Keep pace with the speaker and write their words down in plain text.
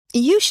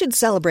You should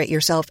celebrate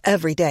yourself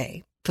every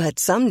day, but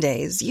some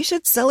days you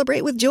should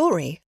celebrate with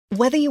jewelry.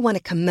 Whether you want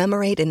to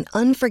commemorate an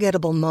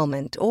unforgettable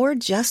moment or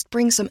just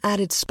bring some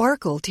added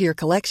sparkle to your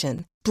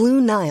collection,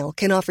 Blue Nile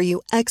can offer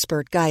you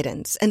expert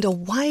guidance and a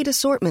wide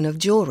assortment of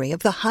jewelry of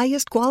the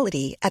highest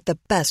quality at the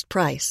best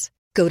price.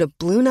 Go to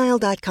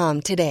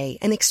BlueNile.com today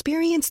and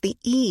experience the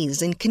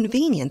ease and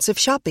convenience of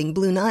shopping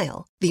Blue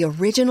Nile, the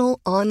original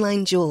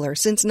online jeweler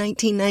since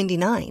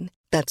 1999.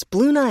 That's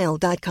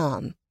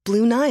BlueNile.com.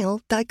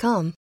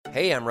 BlueNile.com.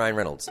 Hey, I'm Ryan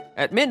Reynolds.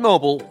 At Mint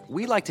Mobile,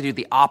 we like to do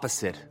the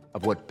opposite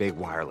of what Big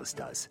Wireless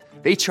does.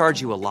 They charge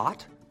you a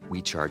lot,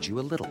 we charge you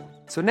a little.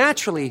 So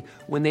naturally,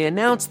 when they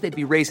announced they'd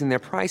be raising their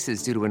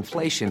prices due to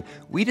inflation,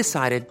 we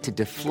decided to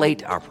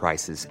deflate our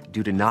prices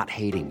due to not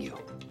hating you.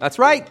 That's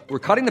right. We're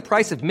cutting the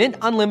price of Mint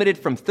Unlimited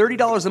from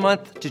 $30 a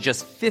month to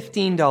just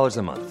 $15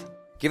 a month.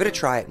 Give it a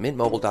try at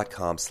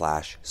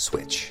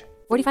mintmobile.com/switch.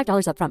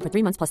 $45 up front for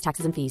 3 months plus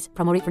taxes and fees.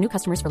 Promo rate for new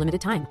customers for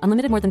limited time.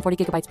 Unlimited more than 40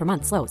 gigabytes per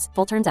month. Slows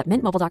full terms at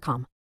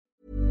mintmobile.com.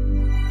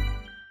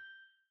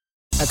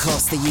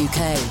 Across the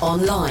UK,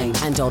 online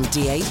and on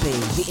DAB,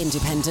 the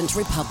Independent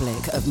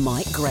Republic of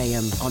Mike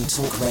Graham on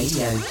Talk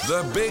Radio.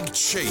 The Big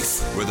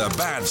Chief with a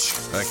badge,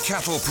 a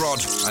cattle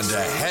prod and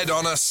a head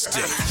on a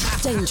stick.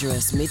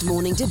 Dangerous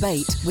mid-morning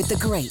debate with the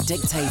great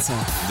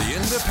dictator. The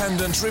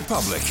Independent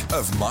Republic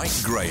of Mike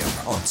Graham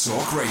on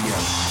Talk Radio.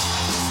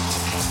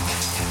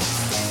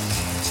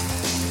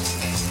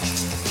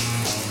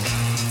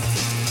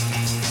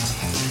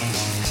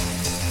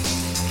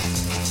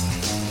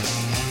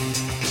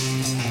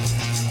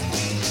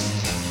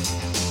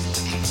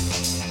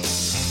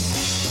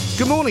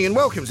 Good morning and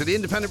welcome to the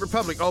Independent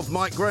Republic of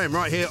Mike Graham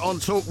right here on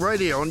Talk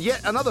Radio on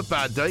yet another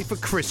bad day for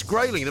Chris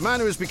Grayling. The man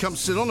who has become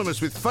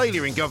synonymous with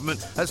failure in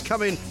government has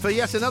come in for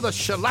yet another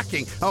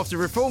shellacking after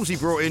reforms he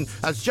brought in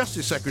as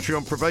Justice Secretary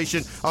on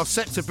probation are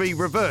set to be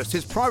reversed.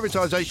 His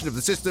privatisation of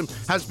the system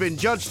has been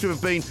judged to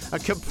have been a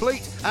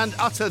complete and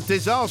utter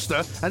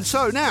disaster, and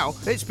so now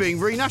it's being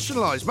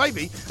renationalised.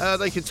 Maybe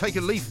they could take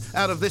a leaf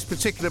out of this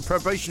particular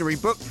probationary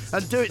book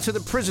and do it to the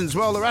prisons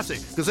while they're at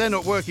it, because they're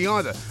not working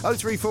either.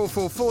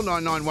 0344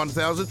 499 1000.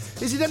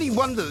 Is it any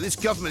wonder that this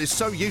government is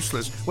so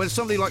useless when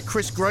somebody like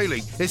Chris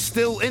Grayling is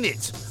still in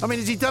it? I mean,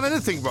 has he done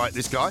anything right,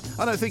 this guy?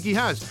 I don't think he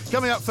has.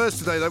 Coming up first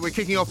today, though, we're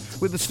kicking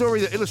off with the story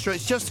that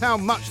illustrates just how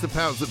much the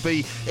powers that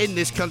be in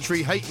this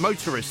country hate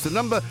motorists. The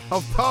number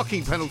of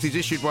parking penalties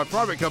issued by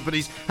private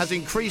companies has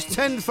increased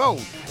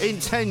tenfold in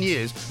 10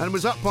 years and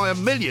was up by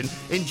 1 million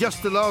in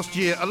just the last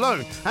year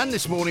alone. And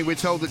this morning, we're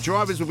told that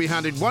drivers will be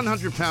handed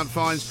 £100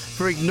 fines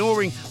for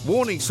ignoring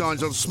warning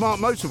signs on smart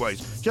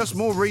motorways. Just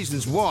more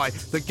reasons why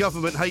the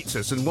government hates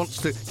us and wants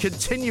to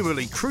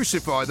continually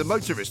crucify the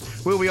motorist.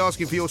 We'll be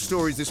asking for your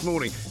stories this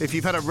morning. If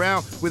you've had a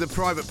row with a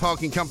private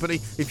parking company,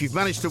 if you've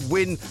managed to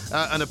win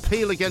an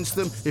appeal against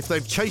them, if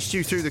they've chased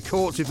you through the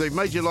courts, if they've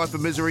made your life a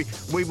misery,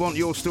 we want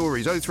your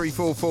stories.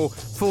 0344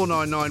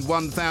 499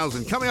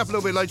 1000. Coming up a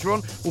little bit later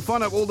on, we'll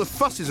find out what all the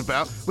fuss is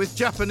about with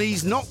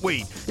Japanese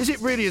knotweed. Is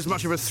it really as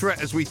much of a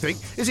threat as we think?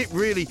 Is it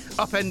really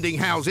upending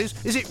houses?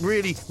 Is it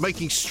really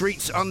making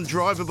streets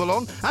undrivable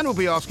on? And we'll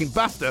be asking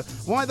BAFTA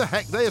why the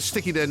heck they are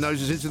sticking their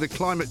noses into the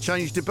climate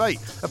change debate.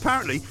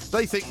 Apparently,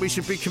 they think we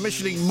should be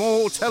commissioning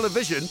more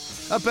television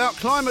about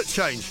climate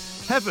change.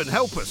 Heaven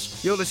help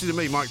us. You're listening to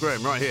me, Mike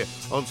Graham, right here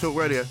on Talk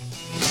Radio.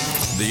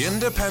 The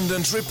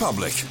Independent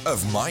Republic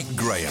of Mike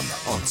Graham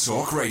on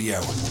Talk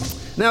Radio.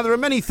 Now, there are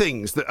many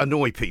things that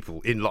annoy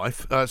people in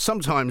life.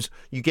 Sometimes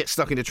you get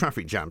stuck in a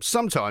traffic jam.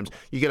 Sometimes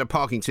you get a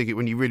parking ticket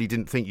when you really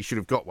didn't think you should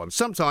have got one.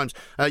 Sometimes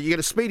you get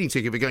a speeding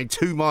ticket for going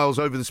 2 miles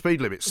over the speed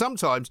limit.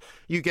 Sometimes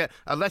you get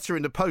a letter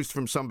in the post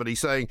from somebody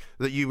saying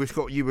that you were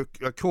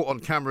caught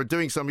on camera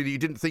doing something that you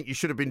didn't think you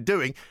should have been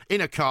doing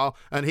in a car,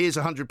 and here's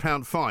a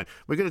 £100 fine.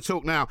 We're going to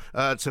talk now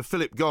to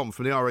Philip Gombe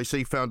from the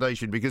RAC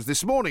Foundation, because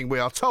this morning we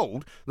are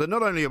told that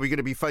not only are we going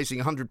to be facing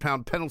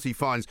 £100 penalty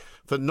fines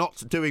for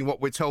not doing what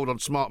we're told on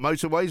smart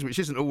motorways, which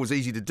isn't always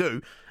easy to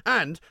do,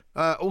 and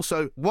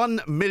also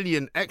 1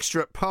 million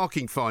extra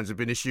parking fines have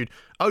been issued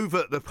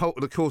over the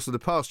course of the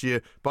past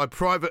year by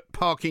private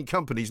parking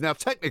companies. Now,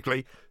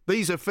 technically,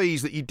 these are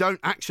fees that you don't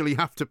actually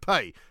have to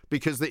pay,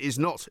 because it is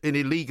not an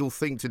illegal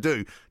thing to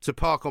do to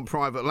park on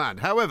private land.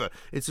 However,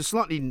 it's a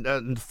slightly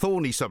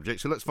thorny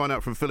subject, so let's find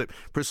out from Philip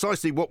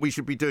precisely what we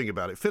should be doing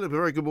about it. Philip, a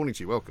very good morning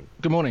to you. Welcome.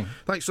 Good morning.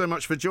 Thanks so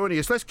much for joining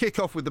us. Let's kick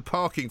off with the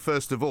parking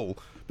first of all,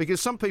 because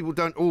some people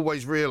don't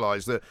always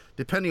realise that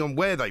depending on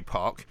where they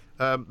park,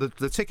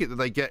 the ticket that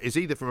they get is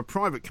either from a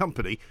private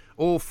company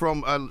or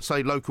from,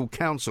 say, local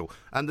council.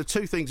 And the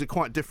two things are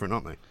quite different,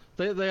 aren't they?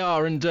 They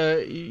are, and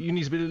you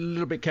need to be a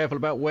little bit careful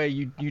about where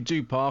you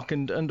do park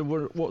and under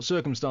what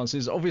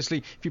circumstances. Obviously,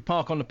 if you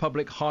park on a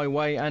public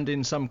highway and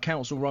in some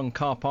council-run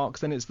car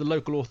parks, then it's the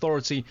local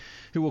authority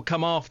who will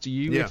come after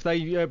you if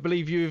they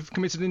believe you've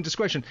committed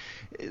indiscretion.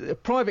 A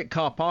private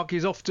car park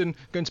is often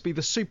going to be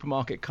the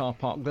supermarket car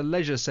park, the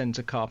leisure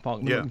centre car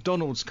park, the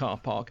McDonald's car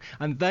park,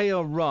 and they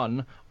are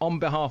run on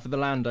behalf of the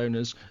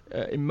landowners,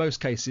 in most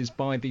cases,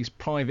 by these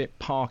private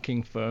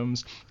parking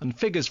firms. And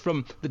figures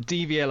from the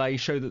DVLA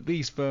show that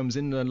these firms firms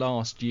in the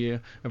last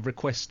year have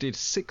requested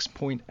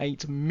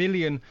 6.8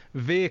 million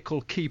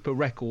vehicle keeper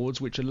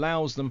records, which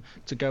allows them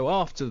to go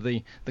after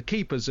the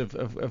keepers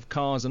of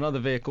cars and other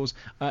vehicles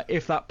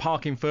if that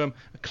parking firm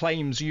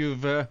claims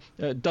you've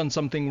done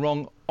something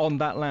wrong on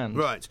that land.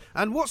 Right.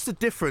 And what's the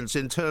difference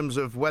in terms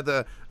of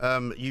whether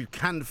you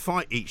can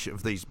fight each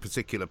of these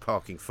particular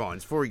parking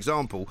fines? For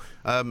example,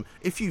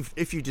 if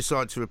you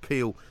decide to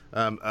appeal,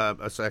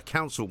 say, a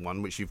council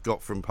one, which you've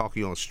got from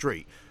parking on a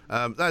street,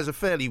 that is a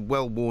fairly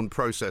well-worn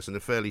process and a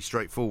fairly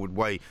straightforward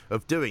way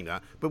of doing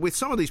that. But with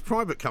some of these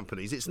private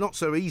companies, it's not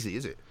so easy,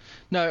 is it?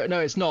 No,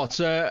 it's not.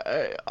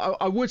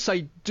 I would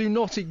say do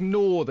not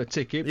ignore the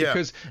ticket,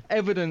 because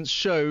evidence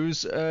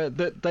shows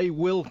that they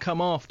will come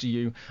after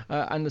you,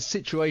 and the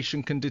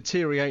situation can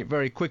deteriorate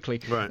very quickly.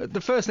 Right.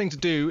 The first thing to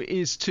do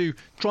is to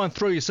try and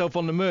throw yourself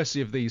on the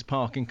mercy of these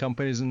parking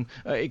companies and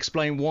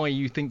explain why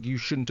you think you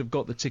shouldn't have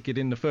got the ticket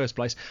in the first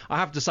place. I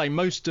have to say,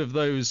 most of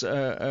those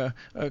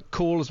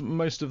calls,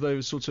 most of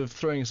those sorts of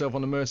throwing yourself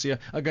on the mercy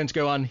are going to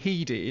go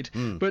unheeded.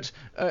 But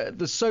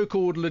the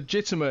so-called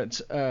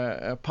legitimate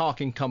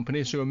parking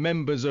companies who are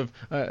members of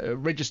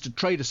registered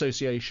trade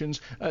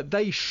associations,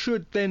 they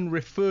should then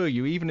refer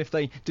you, even if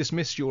they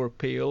dismiss your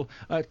appeal,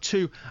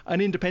 to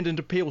an independent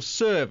appeal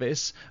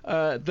service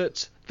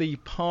that the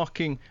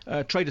parking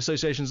trade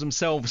associations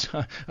themselves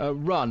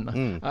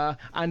run,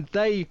 and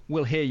they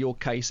will hear your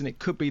case, and it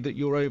could be that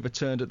you're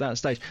overturned at that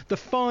stage. The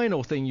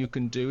final thing you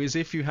can do is,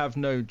 if you have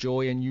no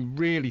joy and you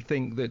really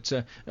think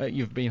that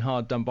you've been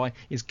hard done by,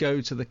 is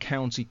go to the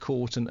county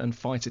court and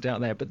fight it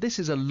out there. But this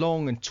is a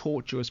long and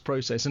tortuous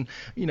process, and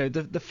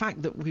the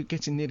fact that we're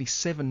getting nearly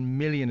 7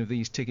 million of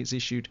these tickets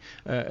issued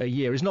a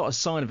year is not a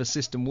sign of a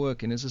system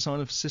working, it's a sign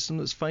of a system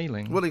that's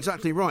failing. Well,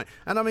 exactly right.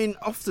 And I mean,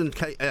 often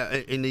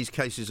in these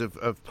cases of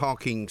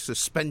parking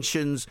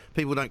suspensions,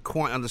 people don't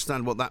quite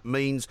understand what that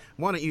means.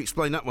 Why don't you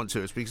explain that one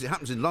to us? Because it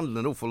happens in London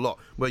an awful lot,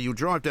 where you'll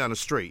drive down a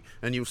street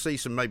and you'll see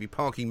some maybe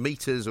parking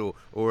meters or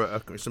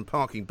some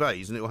parking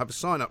bays, and it will have a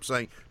sign up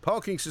saying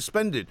parking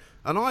suspended.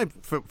 And I,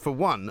 for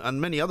one,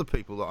 and many other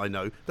people that I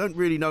know, don't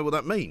really know what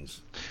that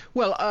means.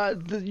 Well,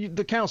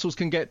 the councils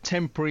can get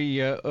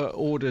temporary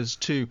orders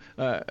to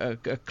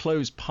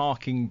close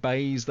parking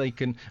bays. They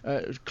can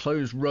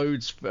close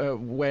roads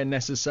where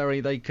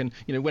necessary. They can,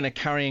 when they're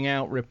carrying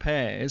out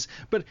repairs.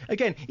 But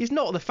again, it's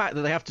not the fact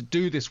that they have to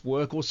do this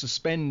work or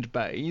suspend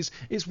bays.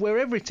 It's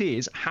wherever it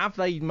is, have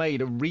they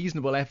made a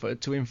reasonable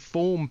effort to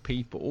inform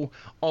people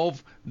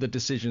of the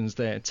decisions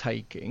they're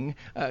taking?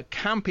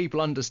 Can people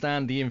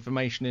understand the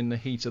information in the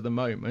heat of the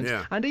moment?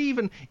 Yeah. And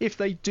even if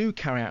they do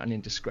carry out an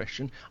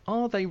indiscretion,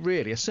 are they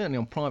really, certainly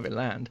on private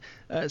land,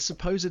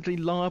 supposedly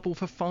liable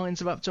for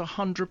fines of up to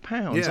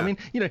 £100? Yeah. I mean,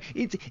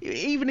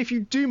 even if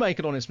you do make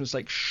an honest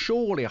mistake,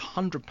 surely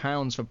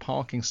 £100 for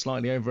parking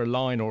slightly over a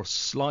line or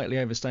slightly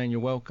overstaying your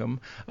welcome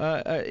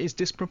is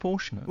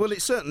disproportionate. Well,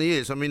 it certainly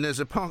is. I mean, there's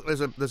a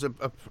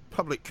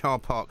public car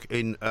park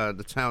in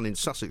the town in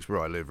Sussex where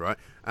I live, right?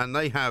 And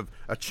they have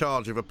a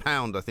charge of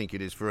 £1, I think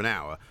it is, for an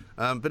hour.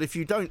 But if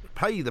you don't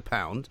pay the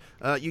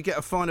 £1, you get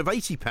a fine of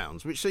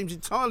 £80, which seems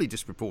entirely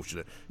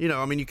disproportionate.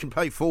 I mean, you can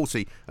pay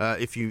 40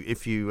 if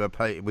you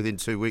pay it within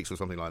 2 weeks or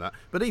something like that.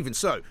 But even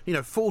so,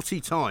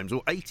 40 times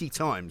or 80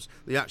 times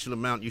the actual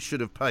amount you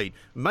should have paid,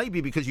 maybe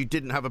because you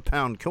didn't have a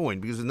 £1 coin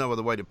because there's no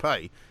other way to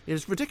pay,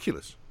 is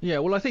ridiculous. Yeah,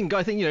 well, I think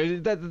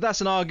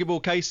that's an arguable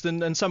case,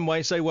 and some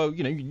may say, well,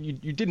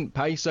 you didn't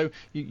pay, so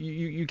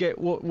you get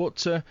what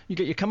you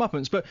get your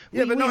comeuppance. But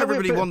not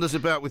everybody wanders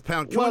about with £1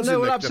 coins. Well,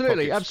 no, in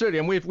absolutely, their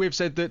and we've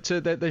said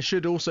that there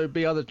should also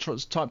be other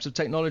types of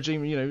technology.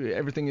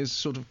 Everything is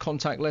sort of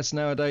contactless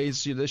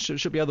nowadays. There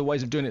should be other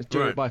ways of doing it.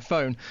 Do it by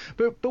phone.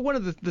 But one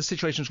of the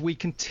situations we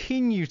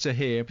continue to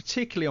hear,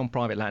 particularly on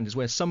private land, is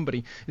where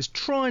somebody is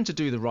trying to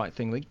do the right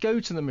thing. They go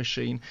to the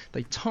machine,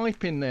 they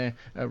type in their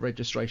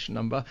registration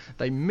number,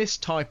 they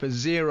mistype a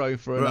 0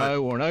 for an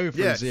O or an O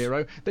for a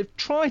 0. They've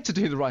tried to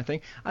do the right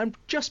thing, and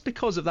just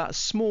because of that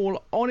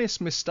small,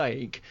 honest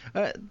mistake,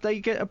 they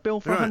get a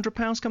bill for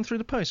 £100 come through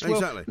the post.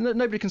 Exactly. Well,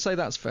 nobody can say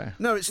that's fair.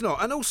 No, it's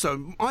not. And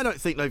also, I don't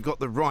think they've got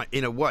the right,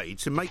 in a way,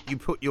 to make you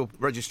put your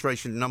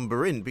registration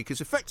number in, because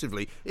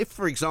effectively, if,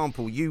 for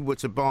example, you were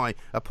to buy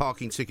a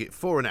parking ticket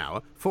for an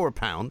hour for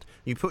 £1,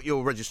 you put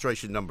your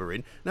registration number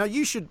in, now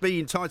you should be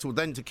entitled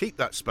then to keep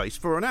that space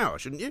for an hour,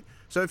 shouldn't you?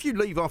 So if you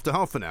leave after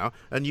half an hour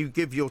and you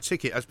give your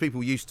ticket, as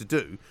people used to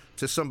do,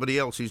 to somebody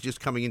else who's just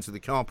coming into the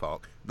car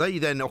park, they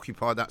then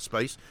occupy that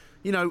space.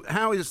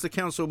 How is the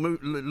council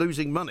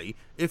losing money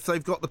if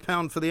they've got the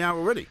 £1 for the hour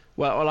already?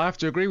 Well, I have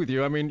to agree with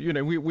you. I mean,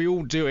 we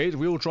all do it.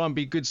 We all try and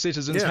be good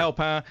citizens, help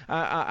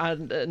our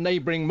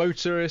neighbouring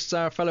motorists,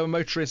 our fellow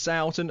motorists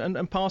out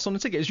and pass on the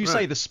ticket. As you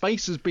say, the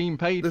space has been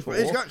paid for.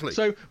 Exactly.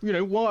 So,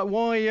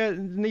 why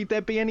need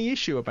there be any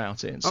issue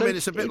about it? I mean,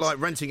 it's a bit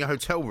like renting a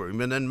hotel room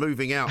and then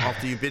moving out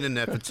after you've been in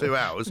there for 2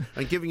 hours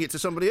and giving it to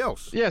somebody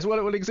else. Yes,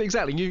 well,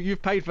 exactly.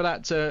 You've paid for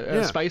that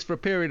space for a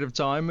period of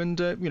time, and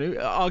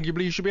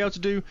arguably you should be able to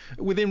do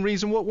within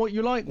reason what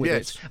you like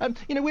with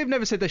it. We've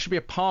never said there should be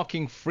a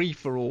parking free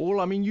for all.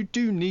 I mean, you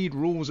do need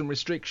rules and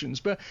restrictions,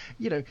 but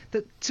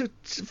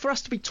for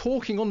us to be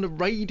talking on the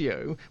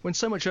radio when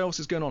so much else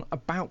is going on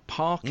about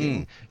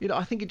parking,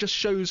 I think it just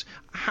shows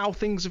how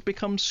things have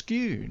become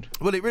skewed.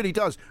 Well, it really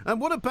does.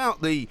 And what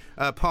about the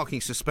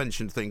parking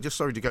suspension thing? Just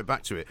sorry to go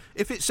back to it.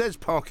 If it says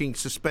parking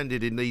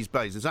suspended in these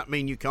bays, does that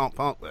mean you can't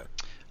park there?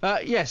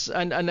 Yes,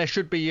 and there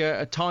should be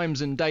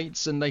times and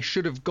dates, and they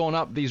should have gone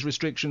up, these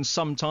restrictions,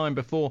 some time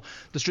before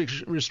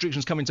the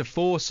restrictions come into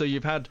force, so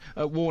you've had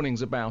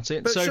warnings about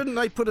it. But shouldn't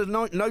they put a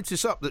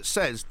notice up that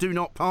says, do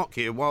not park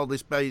here while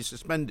this bay is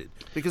suspended?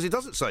 Because it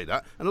doesn't say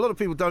that, and a lot of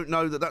people don't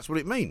know that that's what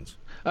it means.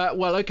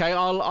 Well, OK,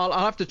 I'll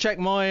have to check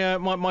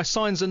my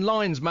signs and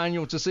lines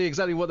manual to see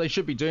exactly what they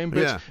should be doing.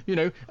 But,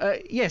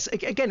 yes,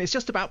 again, it's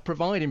just about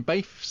providing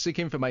basic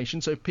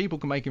information so people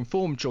can make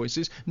informed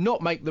choices,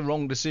 not make the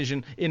wrong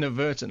decision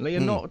inadvertently,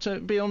 and not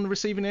be on the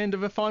receiving end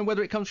of a fine,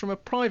 whether it comes from a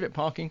private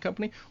parking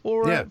company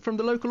or from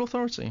the local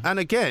authority. And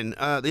again,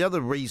 the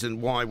other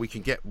reason why we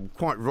can get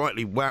quite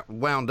rightly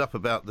wound up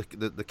about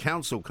the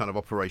council kind of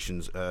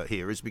operations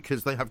here is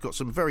because they have got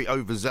some very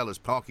overzealous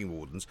parking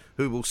wardens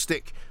who will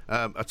stick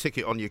a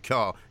ticket on your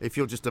car if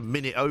you're just a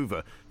minute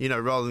over,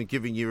 rather than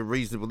giving you a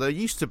reasonable. There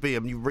used to be a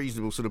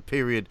reasonable sort of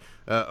period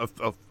of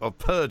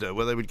purdah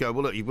where they would go,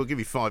 well, look, we'll give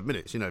you 5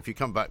 minutes. If you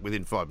come back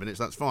within 5 minutes,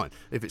 that's fine.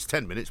 If it's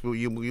 10 minutes,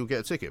 you'll get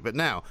a ticket. But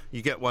now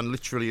you get one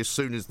literally as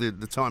soon as the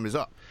time is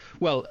up.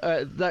 Well,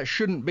 that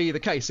shouldn't be the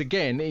case.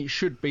 Again, it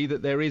should be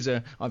that there is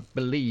I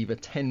believe, a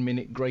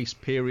 10-minute grace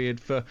period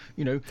for,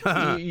 you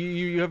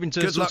having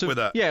to Good luck with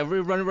that. Yeah,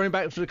 running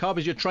back to the car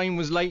because your train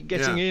was late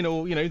getting in,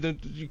 or,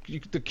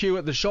 the queue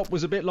at the shop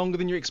was a bit longer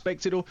than you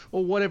expected, or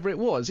whatever it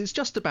was. It's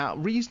just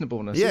about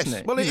reasonableness, isn't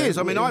it? Well, it is.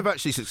 I mean, I've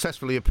actually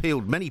successfully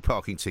appealed many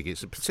parking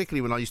tickets,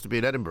 particularly when I used to be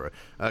in Edinburgh,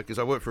 because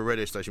I worked for a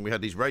radio station. We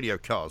had these radio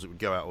cars that would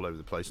go out all over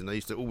the place, and they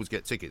used to always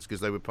get tickets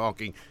because they were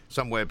parking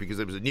somewhere because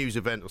there was a news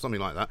event or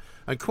something like that.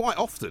 And quite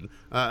often,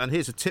 and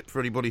here's a tip for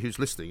anybody who's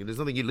listening, and there's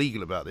nothing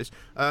illegal about this,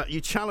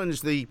 you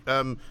challenge the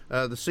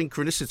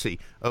synchronicity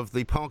of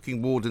the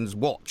parking warden's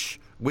watch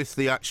with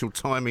the actual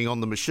timing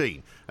on the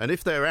machine. And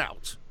if they're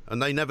out,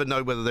 and they never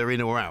know whether they're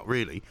in or out,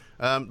 really,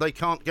 they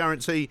can't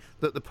guarantee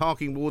that the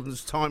parking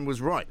warden's time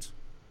was right.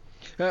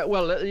 There we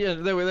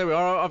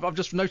are. I've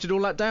just noted all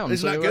that down.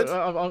 Isn't that good?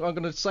 I'm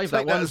going to save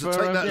that one put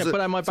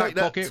that in my back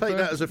pocket. Take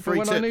that as a free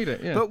when tip. I need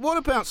it. Yeah. But what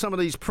about some of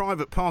these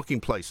private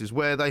parking places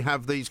where they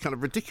have these kind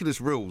of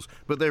ridiculous rules,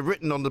 but they're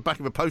written on the back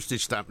of a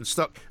postage stamp and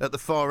stuck at the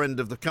far end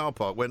of the car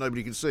park where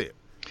nobody can see it?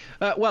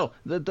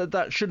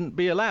 That shouldn't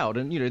be allowed,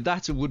 and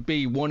that would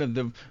be one of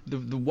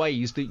the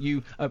ways that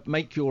you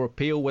make your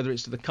appeal, whether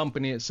it's to the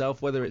company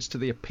itself, whether it's to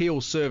the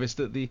appeal service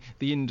that the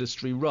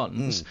industry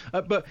runs.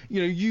 But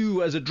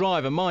you as a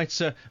driver might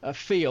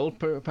feel,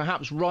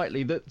 perhaps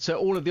rightly, that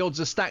all of the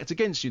odds are stacked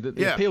against you, that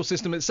the appeal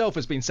system itself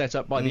has been set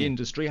up by the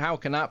industry. How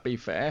can that be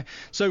fair?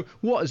 So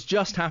what has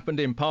just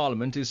happened in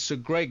Parliament is Sir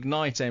Greg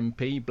Knight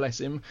MP, bless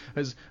him,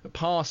 has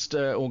passed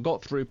or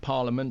got through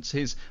Parliament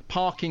his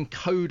Parking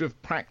Code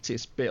of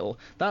Practice bill.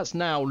 That's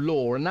now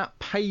law, and that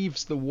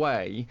paves the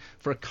way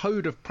for a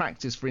code of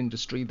practice for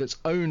industry that's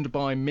owned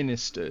by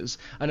ministers,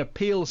 an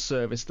appeal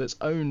service that's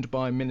owned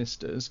by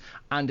ministers,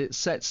 and it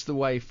sets the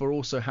way for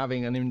also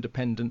having an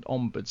independent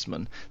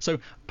ombudsman. So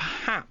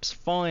perhaps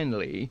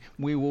finally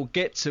we will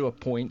get to a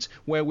point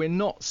where we're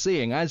not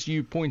seeing, as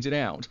you pointed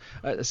out,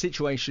 a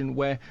situation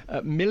where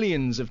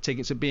millions of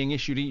tickets are being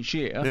issued each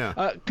year,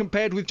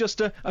 compared with just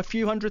a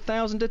few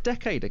 100,000 a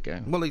decade ago.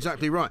 Well,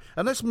 exactly right.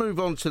 And let's move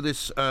on to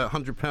this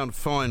 £100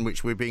 fine,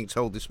 which we're being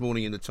told this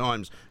morning in the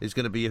Times is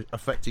going to be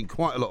affecting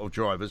quite a lot of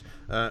drivers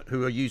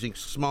who are using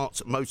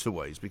smart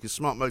motorways, because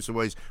smart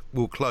motorways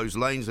will close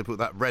lanes. They put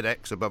that red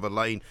X above a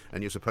lane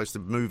and you're supposed to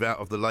move out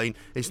of the lane.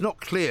 It's not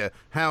clear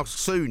how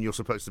soon you're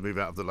supposed to move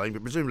out of the lane,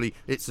 but presumably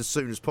it's as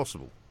soon as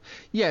possible.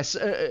 Yes,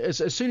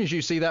 as soon as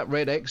you see that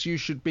red X, you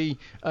should be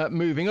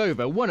moving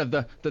over. One of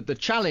the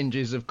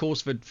challenges, of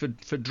course,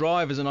 for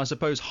drivers and I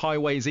suppose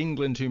Highways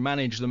England, who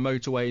manage the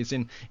motorways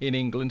in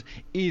England,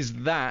 is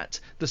that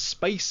the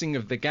spacing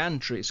of the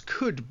gantries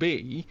could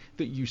be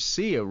that you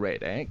see a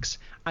red X,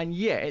 and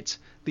yet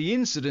the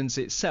incidence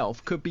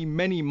itself could be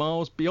many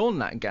miles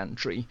beyond that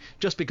gantry,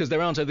 just because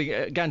there aren't any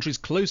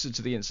gantries closer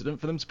to the incident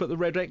for them to put the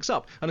red X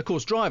up. And of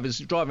course, drivers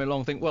driving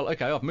along think, well,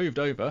 okay, I've moved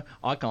over,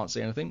 I can't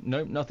see anything.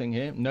 No, nothing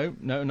here. No,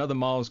 another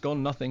mile's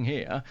gone, nothing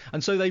here.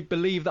 And so they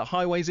believe that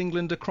Highways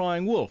England are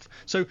crying wolf.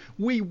 So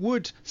we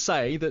would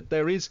say that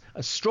there is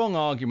a strong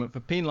argument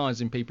for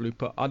penalising people who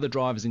put other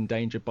drivers in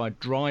danger by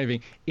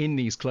driving in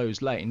these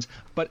closed lanes.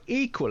 But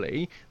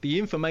equally, the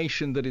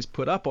information that is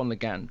put up on the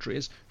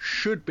gantries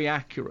should be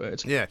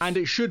accurate. Yes. And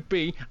it should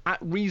be at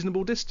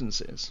reasonable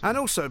distances. And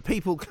also,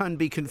 people can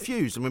be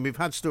confused. I mean, we've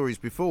had stories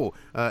before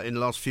in the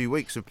last few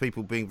weeks of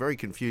people being very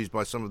confused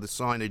by some of the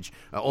signage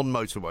on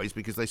motorways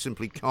because they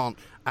simply can't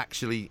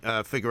actually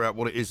figure out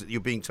what it is that you're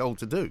being told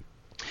to do.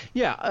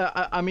 Yeah,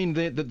 I mean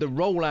the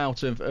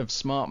rollout of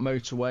smart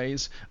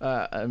motorways,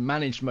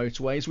 managed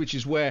motorways, which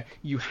is where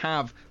you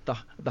have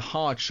the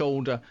hard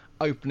shoulder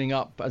opening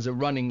up as a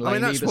running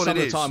lane, either some of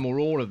the time or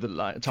all of the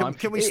time.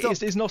 Can we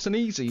stop? It's not an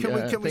easy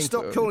Can we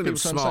stop calling them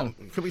smart?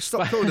 Can we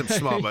stop calling them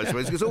smart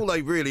motorways? Because all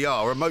they really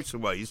are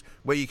motorways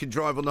where you can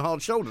drive on the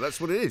hard shoulder.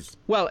 That's what it is.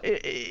 Well,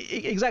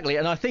 exactly,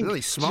 and I think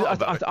really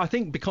smart I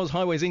think because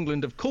Highways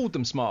England have called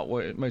them smart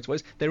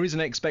motorways, there is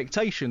an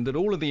expectation that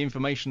all of the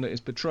information that is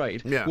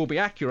portrayed will be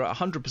accurate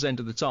 100%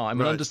 of the time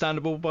and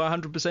understandable by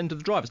 100% of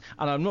the drivers.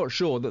 And I'm not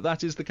sure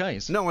that is the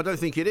case. No, I don't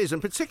think it is.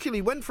 And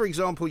particularly when, for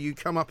example, you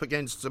come up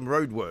against some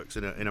roadworks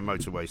in a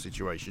motorway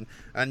situation,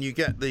 and you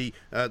get the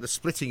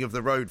splitting of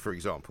the road, for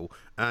example,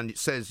 and it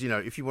says,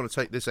 if you want to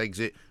take this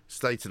exit,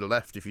 stay to the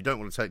left. If you don't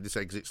want to take this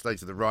exit, stay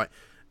to the right.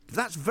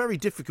 That's very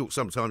difficult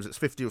sometimes. It's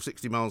 50 or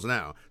 60 miles an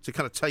hour to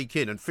kind of take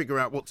in and figure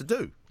out what to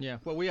do. Yeah,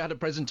 well, we had a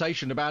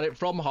presentation about it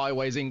from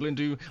Highways England,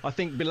 who I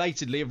think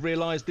belatedly have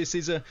realised this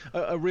is a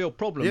real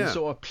problem. Yeah.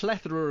 So a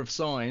plethora of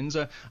signs,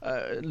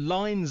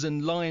 lines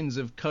and lines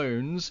of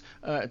cones,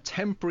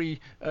 temporary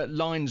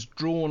lines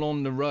drawn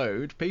on the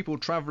road, people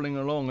travelling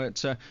along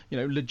at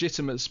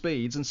legitimate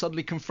speeds, and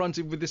suddenly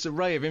confronted with this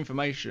array of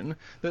information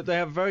that they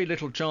have very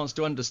little chance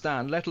to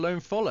understand, let alone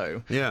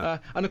follow. Yeah.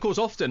 And of course,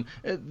 often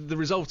the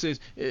result is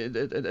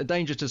a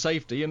danger to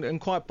safety and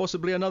quite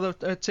possibly another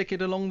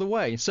ticket along the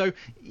way. So,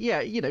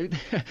 yeah,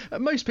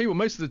 most people,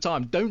 most of the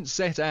time, don't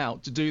set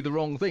out to do the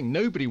wrong thing.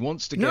 Nobody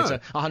wants to get a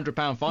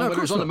 £100 fine,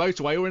 whether it's on a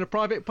motorway or in a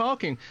private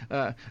parking,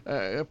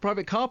 a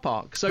private car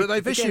park. So,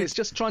 it's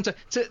just trying to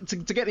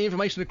get the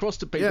information across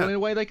to people in a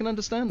way they can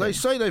understand it. They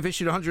say they've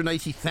issued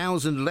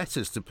 180,000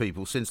 letters to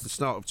people since the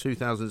start of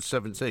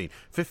 2017.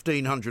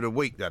 1,500 a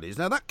week, that is.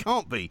 Now, that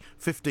can't be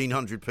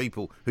 1,500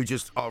 people who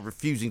just are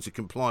refusing to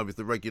comply with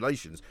the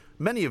regulations.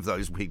 Many of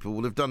those people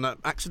will have done that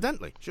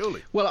accidentally,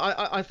 surely. Well,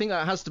 I think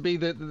that has to be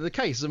the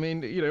case. I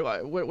mean,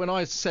 when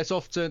I set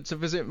off to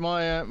visit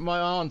my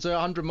aunt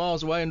 100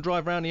 miles away and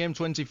drive around the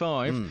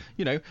M25,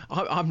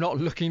 I'm not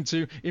looking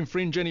to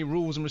infringe any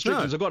rules and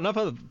restrictions. No. I've got enough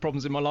other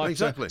problems in my life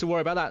to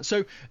worry about that.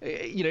 So,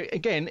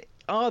 again,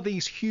 are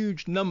these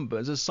huge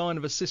numbers a sign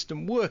of a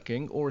system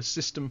working or a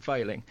system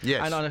failing?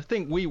 Yes. And I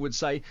think we would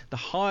say the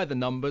higher the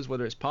numbers,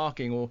 whether it's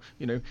parking or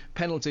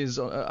penalties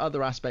or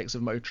other aspects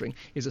of motoring,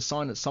 is a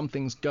sign that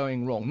something's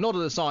going wrong. Not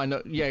a sign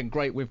that,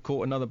 great, we've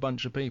caught another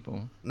bunch of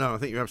people. No, I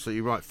think you're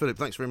absolutely right. Philip,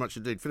 thanks very much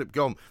indeed. Philip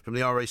Gom from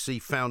the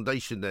RAC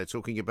Foundation there,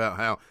 talking about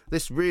how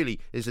this really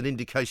is an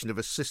indication of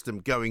a system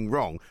going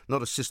wrong,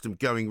 not a system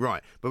going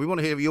right. But we want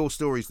to hear your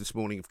stories this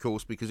morning, of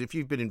course, because if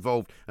you've been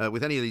involved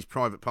with any of these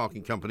private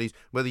parking companies,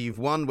 whether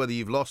you've won, whether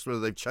you've lost, whether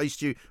they've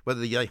chased you, whether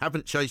they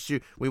haven't chased you,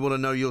 we want to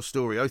know your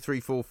story.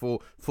 0344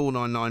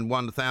 499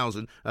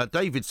 1000.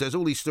 David says,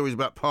 all these stories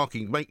about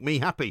parking make me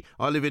happy.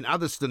 I live in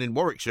Atherstone in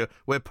Warwickshire,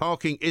 where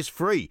parking is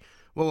free.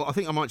 Well, I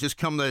think I might just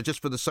come there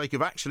just for the sake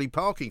of actually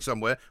parking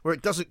somewhere where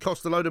it doesn't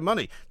cost a load of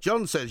money.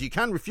 John says you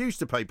can refuse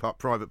to pay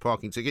private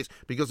parking tickets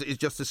because it is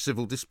just a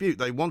civil dispute.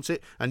 They want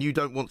it and you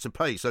don't want to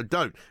pay, so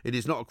don't. It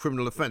is not a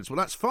criminal offence. Well,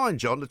 that's fine,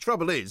 John. The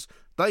trouble is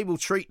they will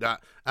treat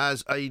that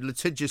as a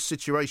litigious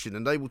situation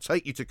and they will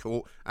take you to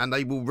court and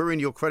they will ruin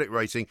your credit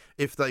rating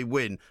if they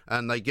win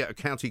and they get a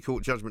county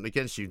court judgment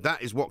against you.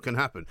 That is what can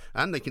happen.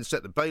 And they can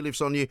set the bailiffs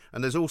on you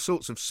and there's all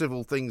sorts of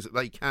civil things that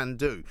they can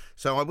do.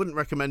 So I wouldn't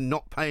recommend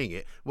not paying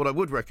it. What I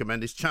would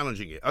recommend is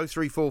challenging it.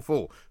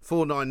 0344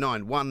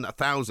 499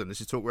 1000.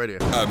 This is Talk Radio.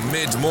 A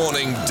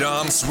mid-morning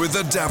dance with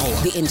the devil.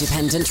 The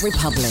Independent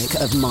Republic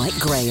of Mike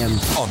Graham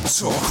on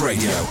Talk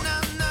Radio.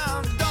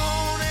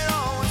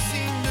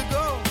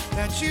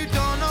 You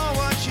don't know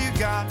what you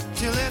got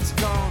till it's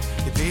gone.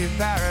 You be in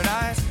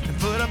paradise and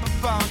put up a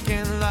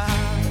parking lot.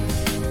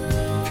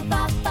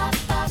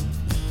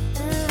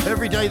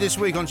 Every day this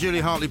week on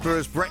Julia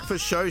Hartley-Brewer's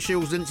Breakfast Show, she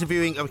was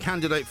interviewing a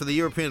candidate for the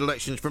European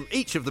elections from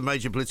each of the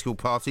major political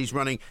parties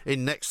running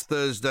in next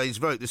Thursday's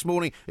vote. This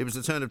morning, it was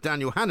the turn of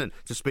Daniel Hannan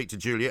to speak to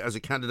Julia as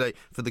a candidate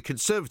for the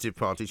Conservative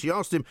Party. She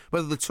asked him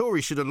whether the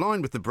Tories should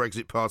align with the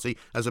Brexit Party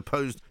as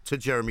opposed to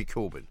Jeremy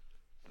Corbyn.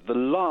 The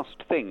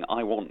last thing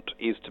I want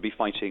is to be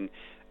fighting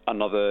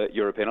another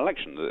European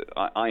election.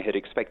 I had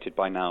expected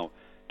by now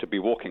to be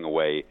walking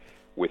away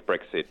with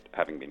Brexit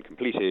having been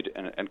completed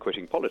and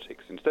quitting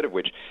politics, instead of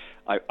which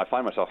I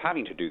find myself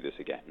having to do this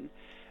again.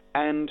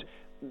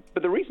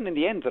 But the reason in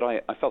the end that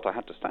I felt I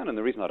had to stand, and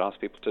the reason I'd asked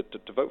people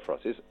to vote for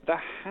us, is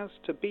there has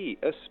to be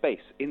a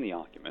space in the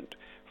argument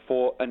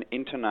for an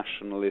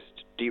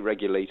internationalist,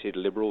 deregulated,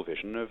 liberal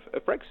vision of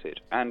Brexit.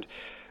 And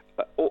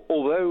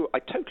although I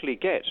totally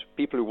get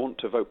people who want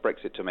to vote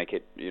Brexit to make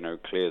it,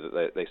 clear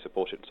that they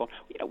support it and so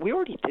on, we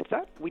already did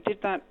that. We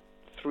did that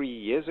 3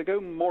 years ago.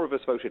 More of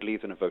us voted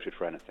Leave than have voted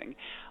for anything.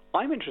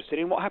 I'm interested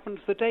in what happens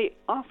the day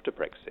after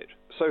Brexit.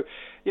 So,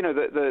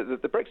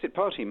 the Brexit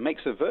Party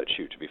makes a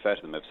virtue, to be fair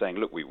to them, of saying,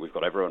 look, we've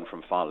got everyone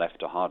from far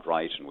left to hard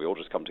right, and we all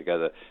just come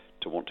together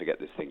to want to get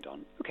this thing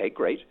done. Okay,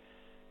 great.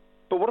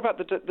 But what about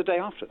the day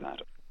after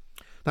that?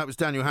 That was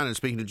Daniel Hannan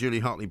speaking to Julie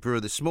Hartley-Brewer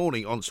this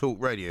morning on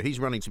Talk Radio. He's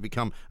running to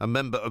become a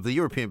member of the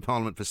European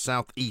Parliament for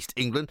South East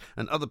England,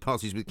 and other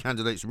parties with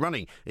candidates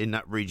running in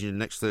that region in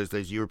next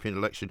Thursday's European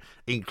election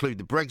include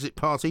the Brexit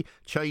Party,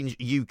 Change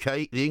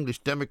UK, the English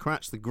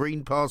Democrats, the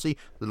Green Party,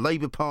 the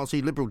Labour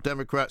Party, Liberal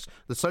Democrats,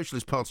 the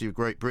Socialist Party of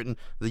Great Britain,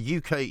 the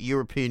UK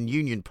European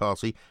Union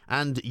Party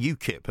and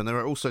UKIP. And there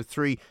are also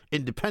 3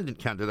 independent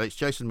candidates,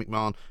 Jason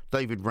McMahon,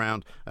 David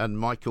Round and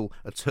Michael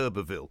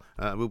Turbeville.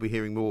 We'll be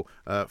hearing more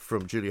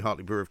from Julie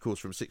Hartley-Brewer, of course,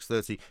 from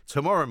 6:30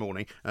 tomorrow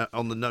morning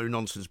on the No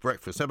Nonsense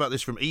Breakfast. How about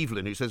this from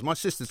Evelyn, who says, my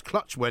sister's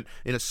clutch went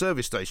in a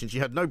service station. She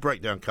had no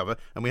breakdown cover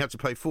and we had to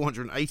pay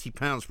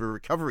 £480 for a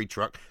recovery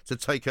truck to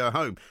take her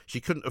home.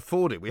 She couldn't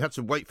afford it. We had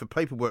to wait for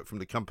paperwork from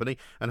the company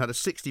and had a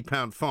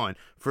 £60 fine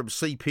from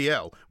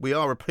CPL. We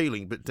are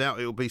appealing but doubt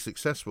it will be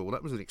successful. Well,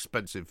 that was an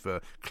expensive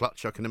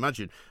clutch, I can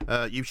imagine.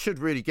 You should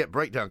really get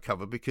breakdown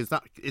cover because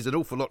that is an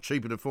awful lot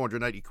cheaper than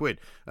 £480,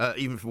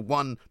 even for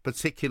one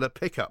particular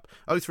pickup.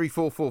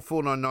 0344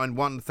 499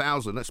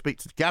 1000. Let's speak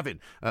to Gavin,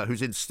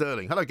 who's in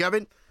Stirling. Hello,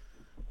 Gavin.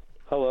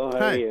 Hello,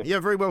 how are you? Yeah,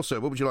 very well, sir.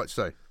 What would you like to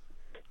say?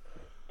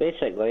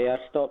 Basically, I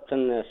stopped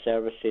in the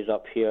services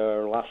up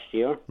here last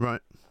year. Right.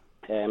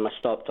 I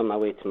stopped on my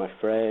way to my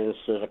friends.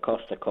 There's a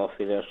Costa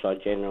coffee there, so I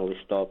generally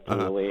stopped on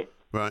the way.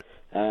 Right.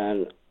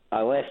 And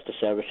I left the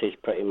services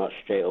pretty much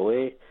straight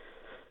away.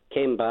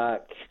 Came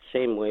back,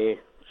 same way,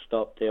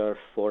 stopped there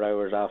 4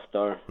 hours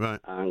after,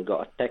 and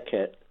got a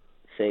ticket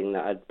saying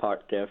that I'd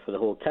parked there for the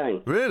whole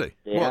time. Really?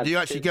 What, do you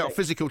actually get a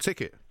physical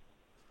ticket?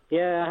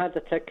 Yeah, I had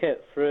the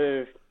ticket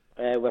through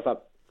with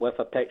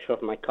a picture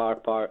of my car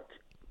park.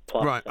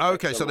 Right.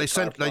 Okay. So they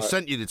sent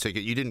you the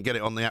ticket. You didn't get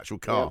it on the actual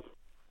car.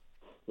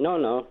 Yeah.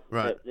 No.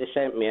 Right. They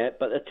sent me it,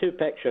 but the 2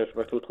 pictures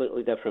were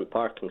completely different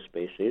parking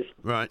spaces.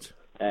 Right.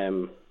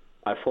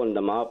 I phoned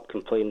them up,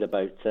 complained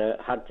about it,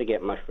 had to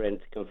get my friend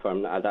to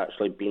confirm that I'd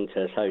actually been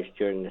to his house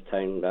during the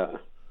time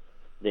that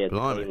they had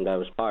claimed I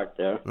was parked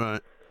there.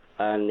 Right.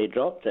 And they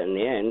dropped it in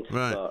the end.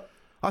 Right. But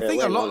I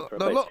think a lot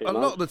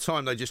of the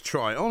time they just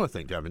try it on, I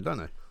think, Gavin, don't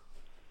they?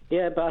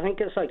 Yeah, but I think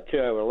it's like 2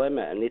 hour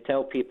limit, and they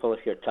tell people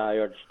if you're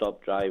tired,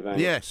 stop driving.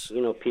 Yes.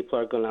 You know, people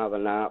are going to have a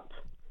nap,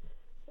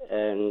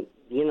 and,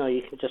 you know,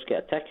 you can just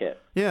get a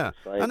ticket. Yeah,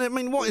 like, and I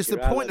mean, what is the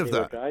point of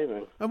that?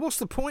 Driving. And what's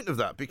the point of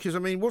that? Because, I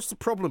mean, what's the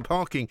problem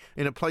parking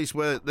in a place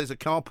where there's a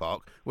car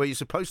park where you're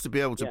supposed to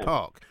be able to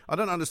park? I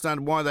don't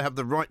understand why they have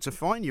the right to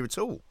fine you at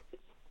all.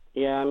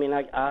 Yeah, I mean,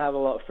 I have a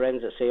lot of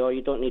friends that say, oh,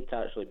 you don't need to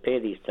actually pay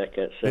these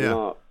tickets. They're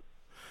not...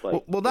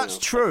 Like, well, that's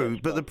true,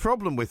 but the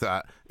problem with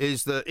that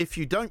is that if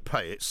you don't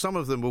pay it, some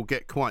of them will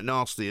get quite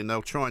nasty and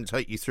they'll try and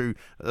take you through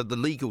the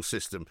legal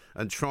system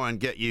and try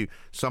and get you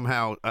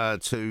somehow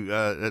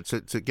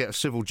to get a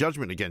civil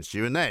judgment against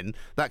you, and then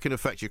that can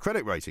affect your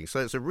credit rating.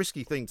 So it's a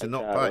risky thing to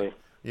not pay.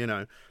 You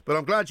know, but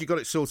I'm glad you got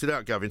it sorted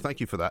out, Gavin.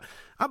 Thank you for that.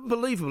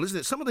 Unbelievable,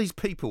 isn't it? Some of these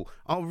people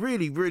are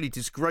really, really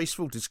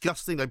disgraceful,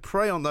 disgusting. They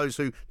prey on those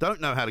who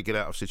don't know how to get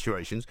out of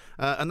situations,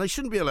 and they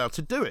shouldn't be allowed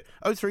to do it.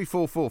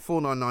 0344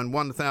 499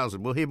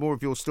 1000. We'll hear more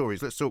of your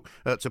stories. Let's talk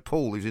to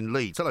Paul, who's in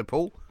Leeds. Hello,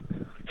 Paul.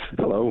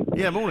 Hello.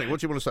 Yeah, morning.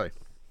 What do you want to say?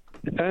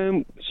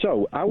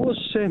 So I was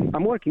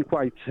I'm working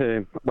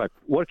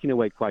working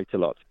away quite a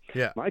lot.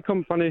 Yeah. My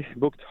company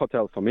booked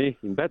hotel for me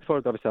in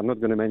Bedford. Obviously, I'm not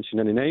going to mention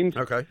any names.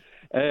 Okay.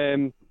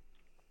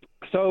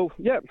 So,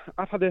 yeah,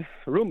 I've had a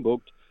room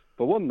booked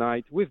for one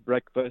night with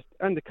breakfast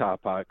and the car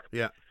park.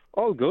 Yeah.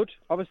 All good.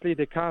 Obviously,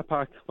 the car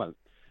park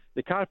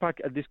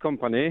at this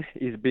company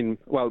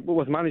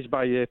was managed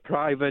by a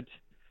private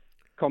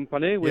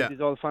company with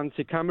these all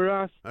fancy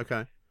cameras.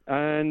 Okay.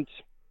 And,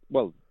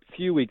 a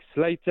few weeks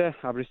later,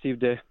 I've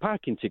received a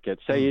parking ticket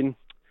saying,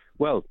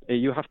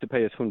 you have to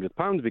pay us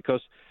 £100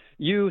 because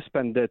you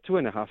spent there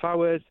 2.5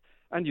 hours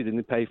and you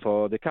didn't pay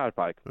for the car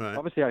park. Right.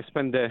 Obviously, I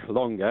spent there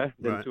longer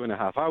than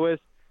 2.5 hours.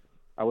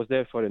 I was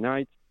there for the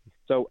night.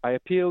 So I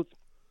appealed,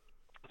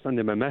 sent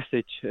them a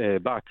message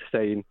back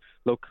saying,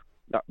 look,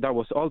 that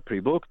was all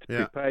pre-booked,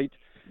 prepaid.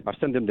 I've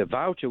sent them the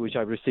voucher, which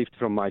I received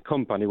from my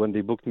company when they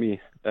booked me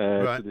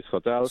to this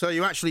hotel. So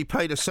you actually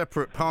paid a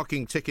separate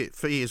parking ticket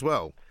fee as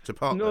well to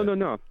park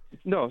there?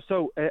 No.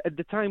 So at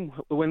the time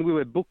when we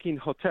were booking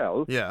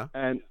hotel,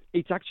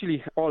 it's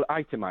actually all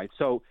itemized.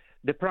 So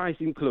the price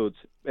includes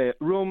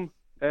room,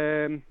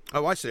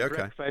 I see. Okay.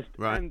 breakfast,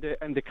 right.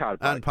 and the car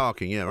park. And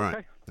parking, yeah,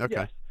 right. Okay.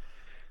 Yes.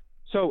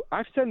 So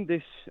I've sent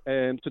this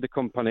to the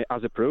company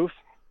as a proof.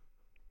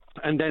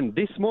 And then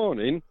this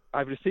morning,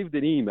 I've received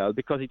an email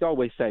because it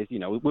always says, we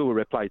will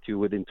reply to you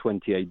within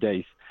 28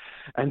 days.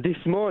 And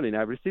this morning,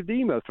 I've received an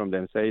email from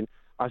them saying,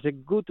 as a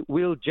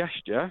goodwill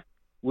gesture,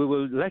 we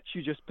will let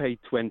you just pay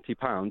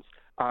 £20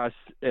 as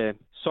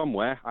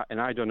somewhere, and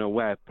I don't know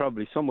where,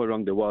 probably somewhere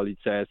around the wall, it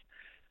says,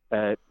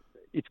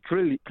 it's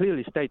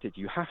clearly stated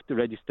you have to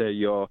register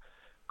your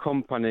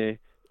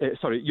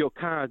your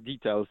car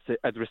details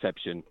at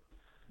reception.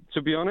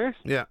 To be honest,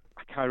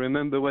 I can't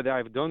remember whether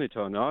I've done it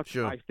or not.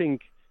 Sure. I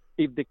think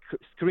if the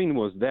screen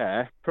was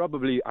there,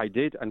 probably I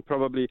did, and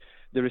probably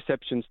the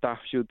reception staff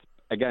should,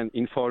 again,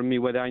 inform me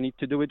whether I need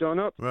to do it or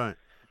not. Right.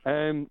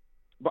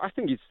 But I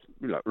think it's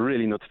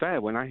really not fair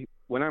when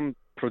I'm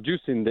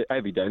producing the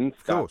evidence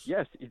that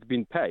yes, it's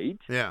been paid.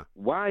 Yeah.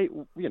 Why?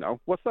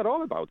 What's that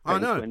all about? I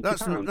know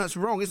 £20? that's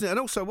wrong, isn't it? And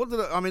also,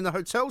 the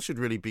hotel should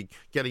really be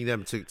getting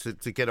them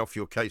to get off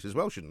your case as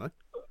well, shouldn't they?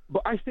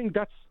 But I think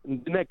that's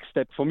the next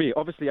step for me.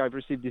 Obviously, I've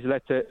received this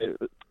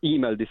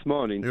email this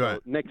morning. Right.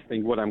 So next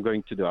thing, what I'm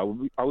going to do,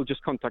 I will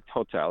just contact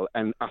hotel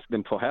and ask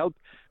them for help,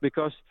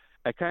 because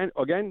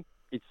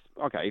it's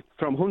okay.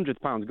 From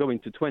 £100 going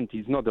to 20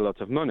 is not a lot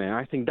of money.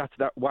 I think that's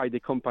why the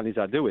companies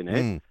are doing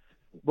it.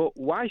 But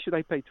why should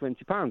I pay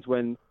 £20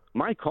 when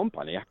my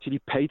company actually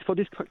paid for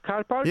this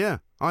car park? Yeah,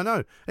 I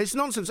know. It's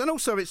nonsense. And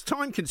also, it's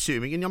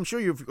time-consuming, and I'm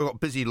sure you've got a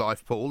busy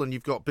life, Paul, and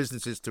you've got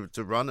businesses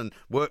to run and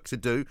work to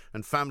do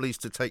and families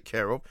to take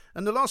care of.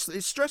 And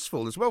it's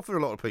stressful as well for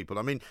a lot of people.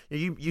 I mean,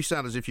 you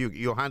sound as if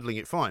you're handling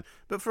it fine.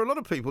 But for a lot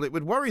of people, it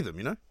would worry them,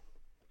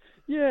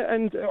 Yeah,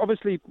 and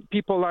obviously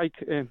people like...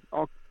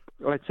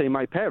 let's say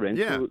my parents,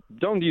 who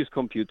don't use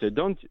computer,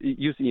 don't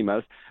use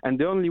emails, and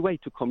the only way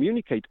to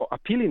communicate or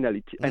appealing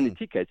any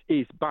tickets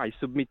is by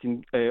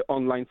submitting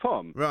online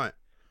form. Right.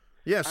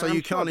 Yeah, so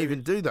you can't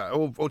even do that,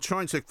 or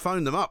trying to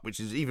phone them up, which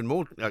is even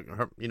more,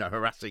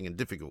 harassing and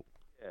difficult.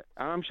 Yeah,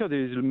 and I'm sure there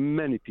is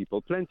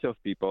plenty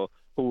of people,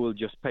 who will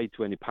just pay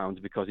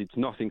 £20 because it's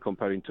nothing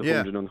comparing to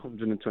 £100 and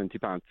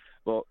 £120.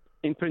 But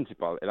in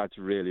principle, that's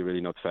really,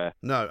 really not fair.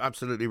 No,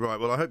 absolutely right.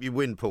 Well, I hope you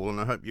win, Paul,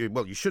 and I hope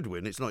you should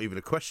win. It's not even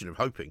a question of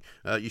hoping.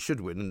 You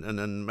should win,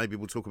 and maybe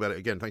we'll talk about it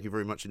again. Thank you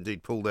very much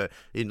indeed, Paul, there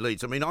in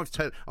Leeds. I mean,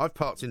 I've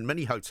parked in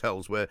many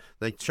hotels where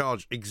they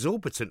charge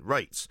exorbitant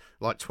rates,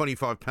 like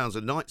 £25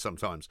 a night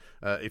sometimes,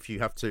 if you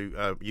have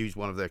to use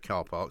one of their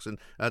car parks, and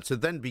to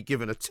then be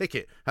given a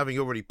ticket, having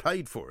already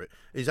paid for it,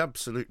 is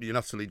absolutely and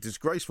utterly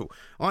disgraceful.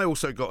 I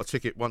also got a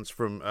ticket once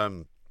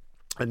from...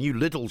 a new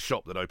Lidl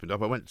shop that opened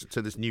up. I went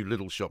to this new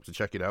Lidl shop to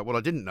check it out. Well, I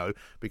didn't know,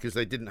 because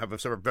they didn't have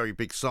a very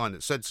big sign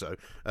that said so.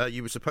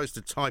 You were supposed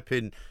to type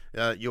in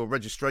your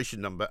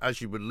registration number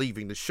as you were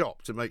leaving the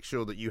shop to make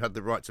sure that you had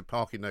the right to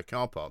park in their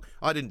car park.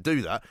 I didn't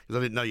do that because I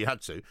didn't know you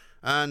had to.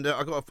 And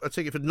I got a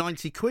ticket for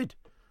 £90.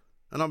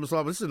 And I was like,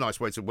 well, this is a nice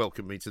way to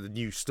welcome me to the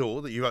new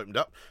store that you opened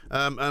up.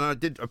 And I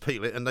did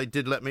appeal it, and they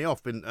did let me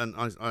off. And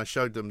I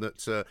showed them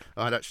that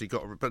I had actually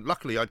got... But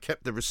luckily, I'd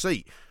kept the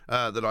receipt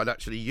that I'd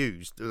actually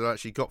used, that I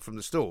actually got from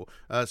the store,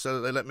 so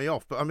that they let me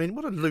off. But, I mean,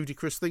 what a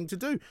ludicrous thing to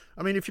do.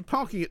 I mean, if you're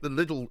parking at the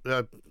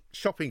Lidl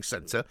shopping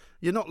centre,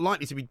 you're not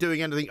likely to be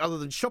doing anything other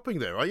than shopping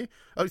there, are you?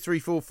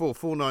 0344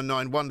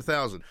 499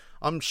 1000.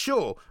 I'm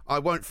sure I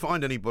won't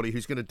find anybody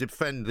who's going to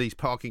defend these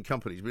parking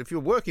companies. But if you're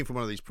working for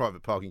one of these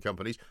private parking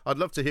companies, I'd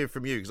love to hear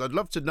from you, because I'd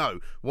love to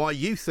know why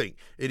you think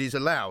it is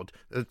allowed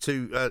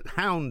to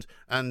hound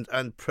and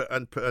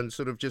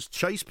sort of just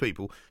chase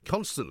people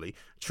constantly,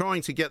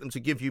 trying to get them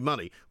to give you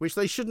money, which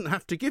they shouldn't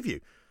have to give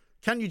you.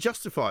 Can you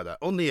justify that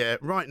on the air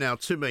right now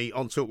to me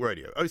on Talk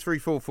Radio?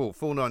 0344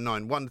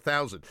 499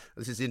 1000.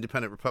 This is the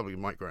Independent Republic of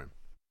Mike Graham.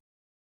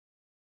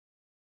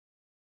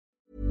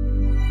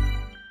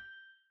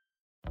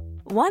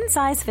 One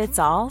size fits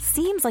all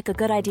seems like a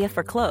good idea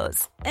for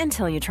clothes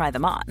until you try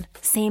them on.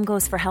 Same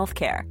goes for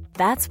healthcare.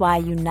 That's why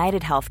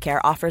United Healthcare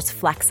offers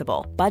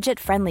flexible,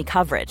 budget-friendly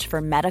coverage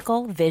for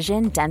medical,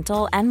 vision,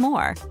 dental, and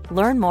more.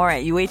 Learn more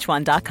at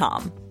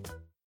uh1.com.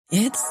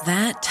 It's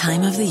that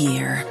time of the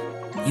year.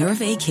 Your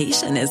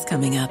vacation is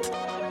coming up.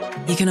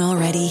 You can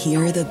already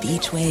hear the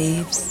beach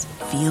waves,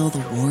 feel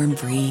the warm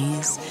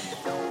breeze,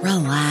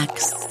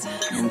 relax,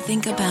 and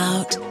think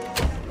about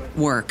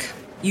work.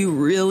 You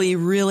really,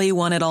 really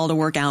want it all to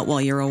work out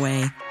while you're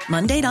away.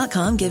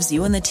 Monday.com gives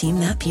you and the team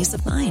that peace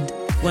of mind.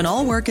 When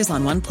all work is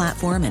on one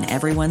platform and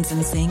everyone's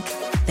in sync,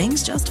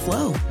 things just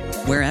flow.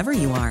 Wherever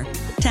you are,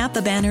 tap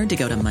the banner to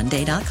go to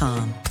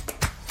Monday.com.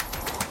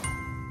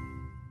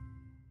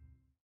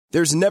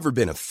 There's never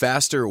been a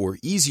faster or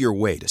easier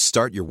way to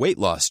start your weight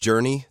loss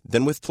journey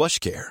than with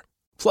PlushCare.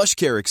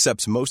 PlushCare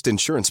accepts most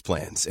insurance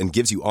plans and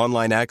gives you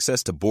online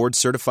access to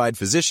board-certified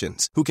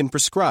physicians who can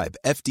prescribe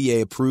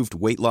FDA-approved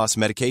weight loss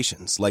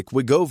medications like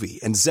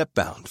Wegovy and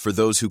Zepbound for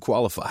those who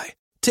qualify.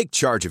 Take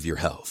charge of your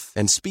health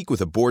and speak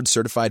with a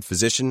board-certified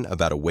physician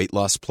about a weight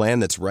loss plan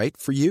that's right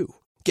for you.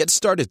 Get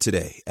started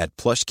today at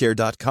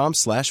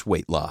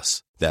plushcare.com/weight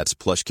loss. That's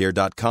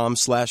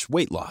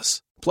plushcare.com/weight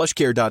loss.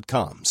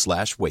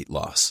 plushcare.com/weight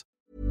loss.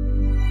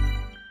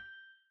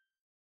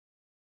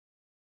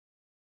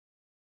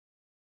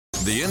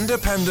 The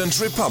Independent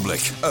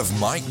Republic of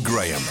Mike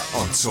Graham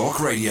on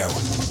Talk Radio.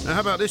 Now, how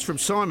about this from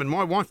Simon?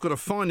 My wife got a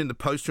fine in the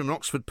post from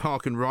Oxford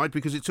Park and Ride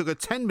because it took her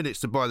 10 minutes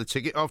to buy the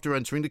ticket after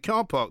entering the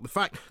car park. The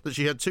fact that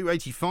she had two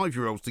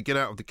 85-year-olds to get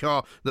out of the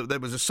car, that there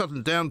was a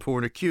sudden downpour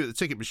in a queue at the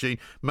ticket machine,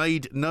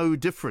 made no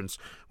difference.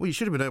 Well, you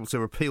should have been able to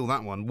repeal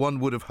that one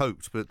would have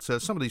hoped. But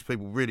some of these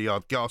people really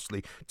are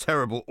ghastly,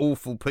 terrible,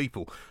 awful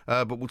people.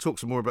 But we'll talk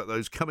some more about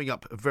those coming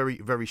up very,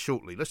 very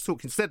shortly. Let's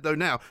talk instead, though,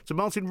 now to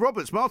Martin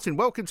Roberts. Martin,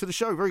 welcome to the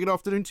show. Very good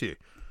afternoon to you.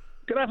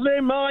 Good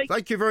afternoon, Mike.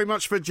 Thank you very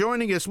much for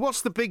joining us.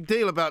 What's the big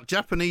deal about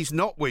Japanese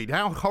knotweed?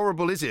 How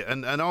horrible is it?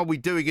 And are we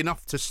doing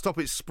enough to stop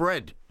its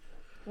spread?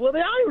 Well,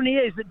 the irony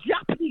is that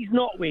Japanese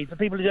knotweed, for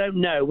people who don't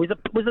know, was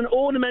an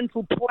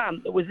ornamental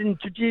plant that was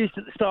introduced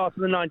at the start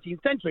of the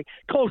 19th century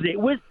because it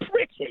was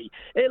pretty.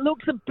 It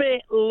looks a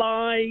bit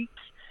like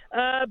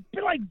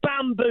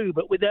bamboo,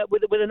 but with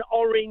an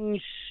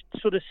orange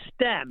sort of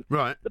stem.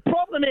 Right. The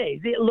problem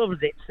is it loves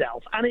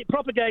itself and it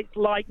propagates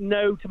like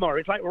no tomorrow.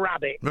 It's like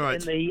rabbits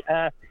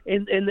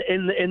in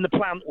the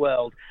plant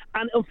world.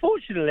 And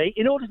unfortunately,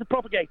 in order to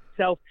propagate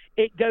itself,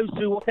 it goes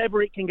through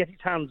whatever it can get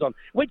its hands on,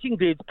 which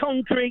includes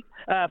concrete,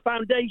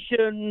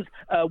 foundations,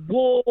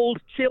 walls,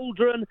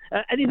 children,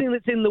 anything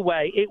that's in the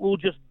way. It will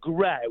just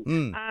grow.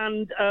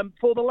 And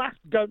for the last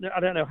I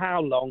don't know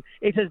how long,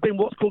 it has been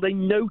what's called a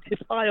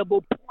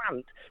notifiable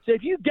plant. So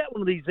if you get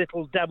one of these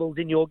little devils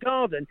in your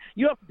garden,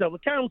 you have to tell the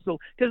council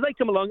because they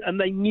come along and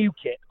they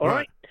nuke it, all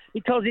right?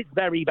 Because it's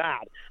very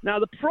bad. Now,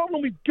 the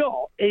problem we've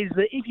got is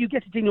that if you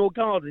get it in your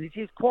garden, it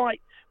is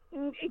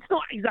it's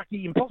not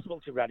exactly impossible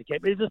to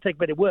eradicate, but it does take a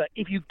bit of work.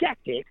 If you get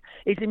it,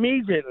 it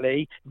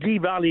immediately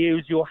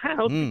devalues your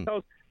house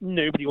because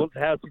nobody wants a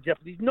house with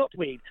Japanese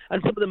knotweed.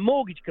 And some of the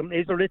mortgage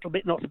companies are a little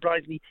bit, not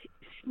surprisingly,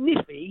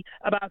 sniffy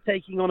about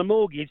taking on a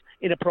mortgage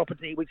in a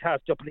property which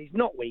has Japanese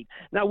knotweed.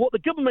 Now, what the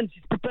government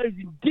is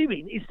proposing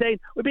doing is saying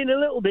we're being a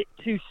little bit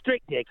too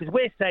strict here because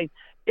we're saying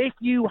if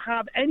you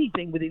have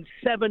anything within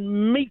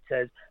 7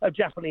 metres of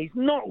Japanese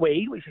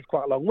knotweed, which is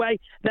quite a long way,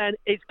 then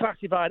it's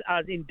classified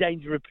as in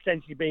danger of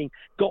potentially being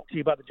got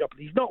to by the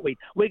Japanese knotweed.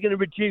 We're going to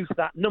reduce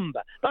that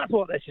number. That's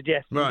what they're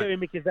suggesting doing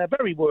because they're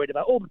very worried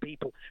about all the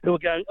people who are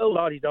going, oh,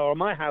 la-di-da,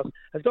 my house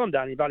has gone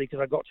down in value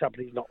because I've got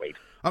Japanese knotweed.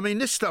 I mean,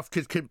 this stuff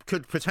could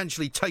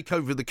potentially take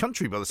over the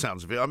country by the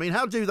sounds of it. I mean,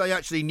 how do they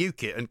actually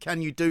nuke it? And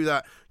can you do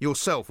that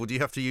yourself, or do you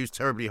have to use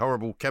terribly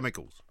horrible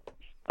chemicals?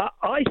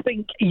 I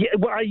think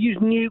I use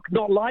nuke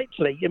not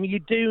lightly. I mean, you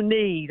do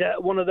need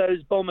one of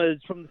those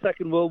bombers from the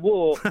Second World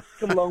War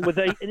come along with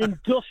an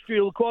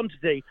industrial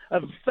quantity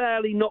of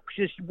fairly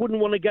noxious, you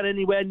wouldn't want to get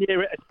anywhere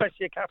near it,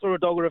 especially a cat or a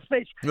dog or a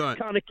fish,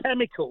 kind of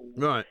chemicals.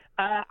 Right.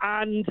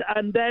 And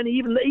then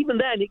even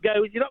then it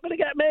goes, you're not going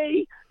to get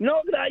me.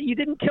 You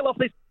didn't kill off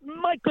this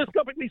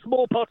microscopically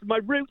small part of my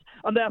root,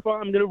 and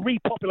therefore I'm going to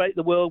repopulate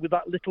the world with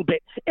that little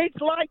bit. It's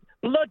like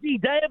bloody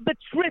Day of the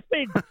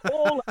Triffids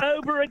all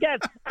over again.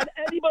 And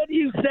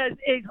anybody who says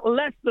it's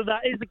less than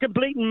that is a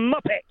complete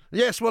muppet.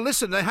 Yes, well,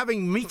 listen, they're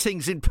having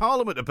meetings in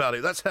Parliament about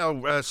it. That's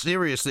how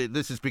serious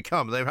this has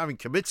become. They're having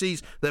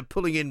committees. They're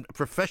pulling in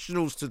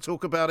professionals to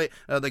talk about it.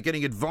 They're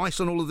getting advice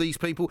on all of these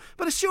people.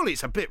 But surely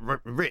it's a bit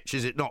rich,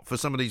 is it not, for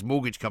some of these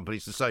mortgage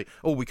companies to say,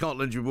 oh, we can't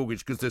lend you a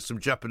mortgage because there's some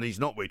Japanese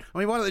knotweed. I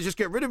mean, why don't they just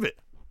get rid of it?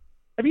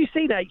 Have you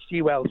seen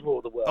H.G. Wells' War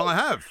of the Worlds? I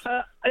have.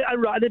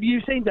 Right. Have you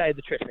seen Day of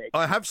the Triffids?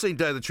 I have seen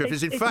Day of the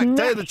Triffids. In fact,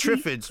 Day of the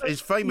Triffids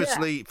is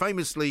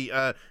famously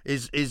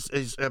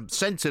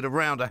centred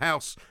around a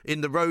house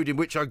in the road in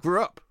which I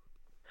grew up.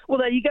 Well,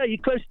 there you go. You're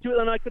closer to it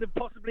than I could have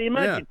possibly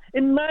imagined.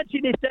 Yeah.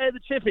 Imagine if Day of the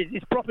Triffids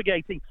is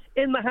propagating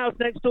in the house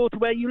next door to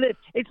where you live.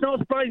 It's not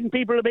surprising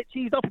people are a bit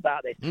cheesed off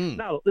about this.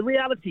 Now, the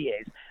reality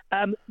is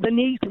there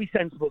needs to be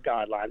sensible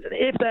guidelines. And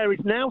if there is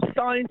now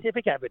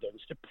scientific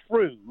evidence to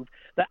prove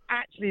that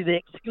actually the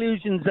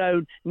exclusion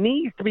zone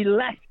needs to be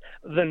less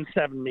than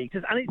 7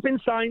 metres, and it's been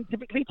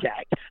scientifically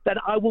checked, then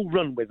I will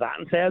run with that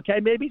and say, OK,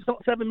 maybe it's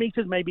not 7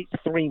 metres, maybe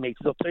it's 3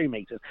 metres or 2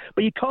 metres.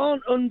 But you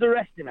can't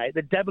underestimate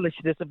the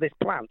devilishness of this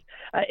plant.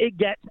 It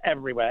gets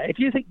everywhere. If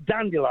you think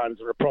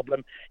dandelions are a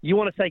problem, you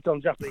want to take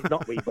on Japanese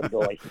knotweed, my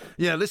boy.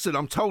 Yeah, listen,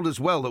 I'm told as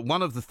well that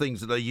one of the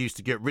things that they use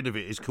to get rid of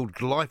it is called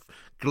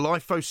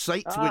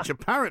glyphosate, which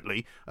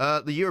apparently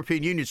the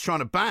European Union is trying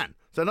to ban.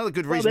 So another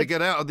good reason to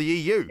get out of the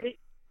EU.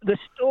 The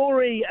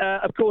story,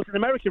 of course, in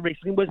America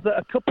recently was that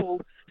a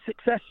couple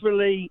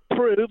successfully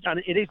proved,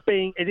 and it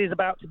is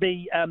about to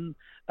be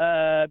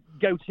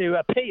go to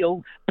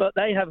appeal, but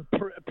they have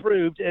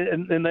proved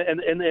in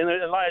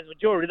the lives of a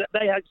jury that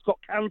they had got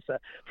cancer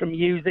from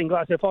using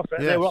glyphosate.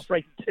 Yes. They were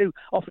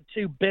offered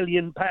 $2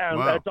 billion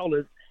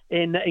dollars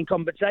in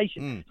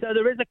compensation. So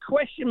there is a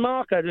question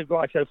mark over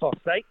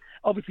glyphosate.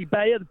 Obviously,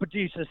 Bayer, the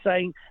producer, is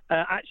saying,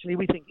 actually,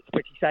 we think it's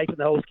pretty safe in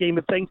the whole scheme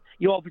of things.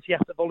 You obviously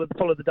have to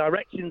follow the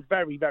directions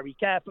very, very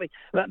carefully.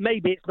 But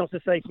maybe it's not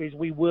as safe as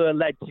we were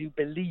led to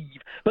believe.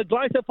 But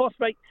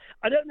glyphosate,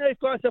 I don't know if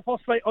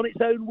glyphosate on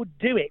its own would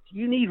do it.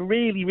 You need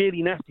really,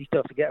 really nasty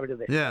stuff to get rid of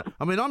this. Yeah,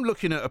 I mean, I'm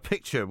looking at a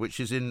picture, which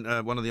is in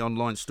one of the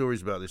online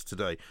stories about this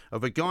today,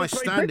 of a guy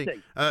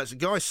standing. It's a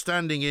guy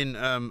standing in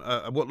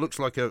what looks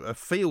like a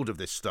field of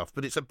this stuff.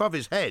 But it's above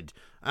his head,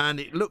 and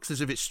it looks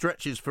as if it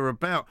stretches for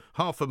about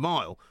half a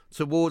mile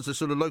towards a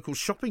sort of local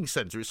shopping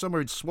centre. It's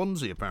somewhere in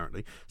Swansea,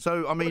 apparently.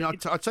 So, I mean, I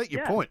take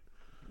your point.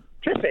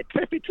 Triffid.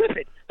 Think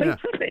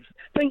triffid.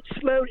 Think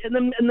slow. In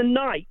the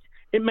night,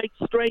 it makes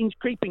strange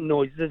creeping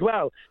noises as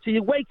well. So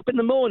you wake up in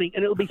the morning,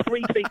 and it'll be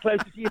 3 feet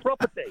closer to your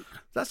property.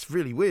 That's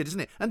really weird,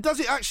 isn't it? And does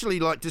it actually,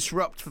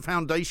 disrupt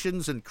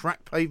foundations and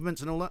crack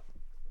pavements and all that?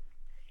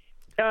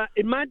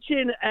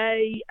 Imagine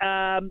a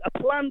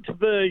plant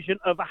version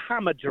of a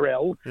hammer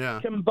drill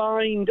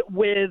combined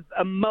with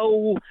a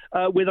mole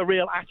with a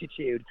real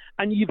attitude,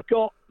 and you've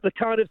got the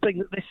kind of thing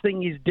that this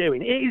thing is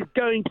doing. It is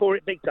going for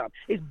it big time.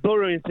 It's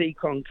burrowing through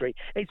concrete.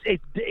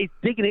 It's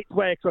digging its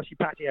way across your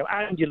patio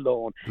and your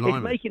lawn. Blimey.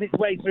 It's making its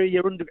way through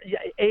your under.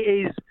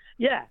 It is.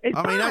 Yeah, it's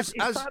I bad. mean, It's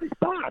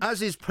bad.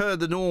 as is per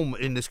the norm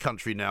in this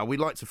country now, we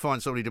like to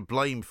find somebody to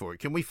blame for it.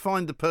 Can we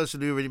find the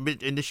person who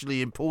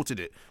initially imported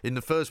it in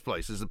the first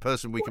place as the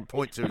person we can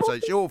point to and say,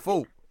 it's your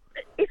fault?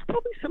 It's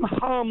probably some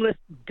harmless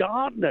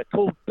gardener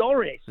called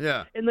Doris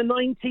in the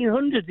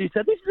 1900s who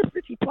said, this is a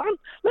pretty plant.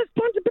 Let's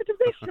plant a bit of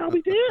this, shall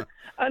we, dear?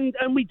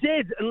 And we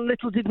did, and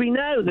little did we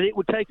know that it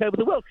would take over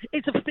the world.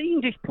 It's a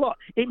fiendish plot.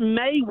 It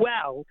may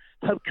well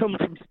have come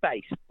from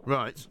space.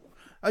 Right.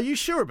 Are you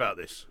sure about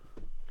this?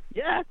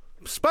 Yeah.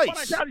 Space? Well,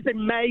 I doubt it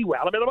may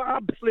well. I mean,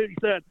 I'm absolutely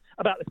certain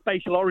about the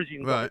spatial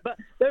origins of it. But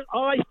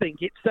I think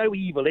it's so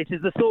evil. It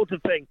is the sort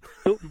of thing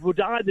that would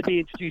either be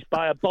introduced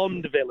by a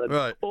Bond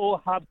villain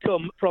or have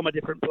come from a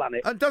different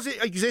planet. And does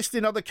it exist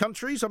in other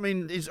countries? I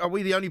mean, are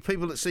we the only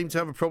people that seem to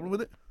have a problem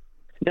with it?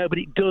 No, but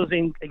it does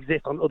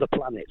exist on other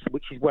planets,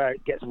 which is where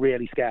it gets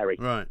really scary.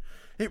 Right.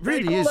 It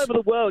really it's is. all over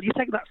the world. You're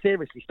taking that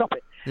seriously. Stop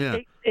it. Yeah.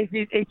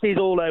 It is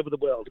all over the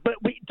world. But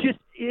we just,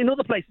 in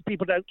other places,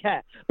 people don't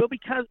care. But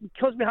because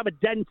we have a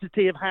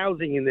density of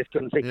housing in this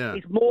country,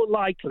 it's more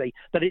likely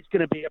that it's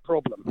going to be a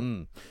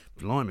problem.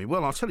 Blimey.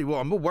 Well, I'll tell you what,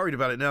 I'm more worried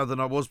about it now than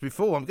I was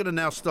before. I'm going to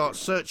now start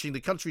searching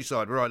the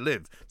countryside where I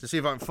live to see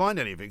if I can find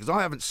any of it, because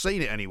I haven't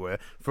seen it anywhere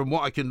from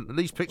what I can,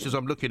 these pictures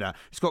I'm looking at.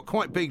 It's got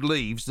quite big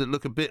leaves that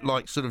look a bit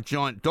like sort of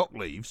giant dock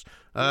leaves.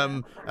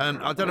 And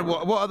I don't know,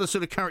 what other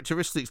sort of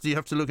characteristics do you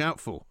have to look out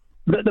for?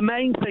 The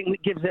main thing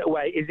that gives it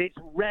away is it's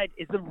red.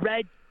 Is the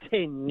red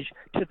tinge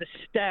to the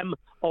stem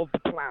of the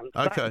plant.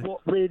 Okay. That's what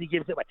really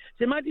gives it away.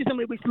 So imagine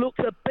something which looks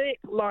a bit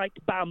like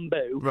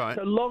bamboo. Right.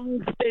 So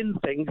long, thin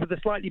things with a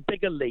slightly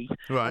bigger leaf.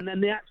 Right. And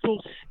then the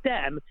actual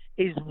stem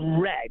is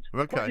red.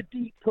 Okay. Quite a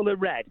deep colour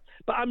red.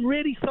 But I'm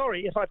really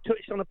sorry if I've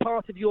touched on a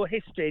part of your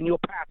history and your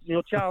past and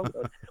your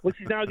childhood,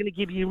 which is now going to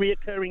give you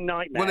reoccurring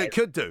nightmares. Well, it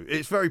could do.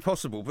 It's very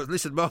possible. But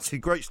listen, Martin,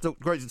 great to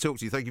talk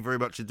to you. Thank you very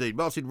much indeed.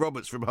 Martin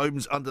Roberts from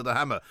Homes Under the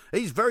Hammer.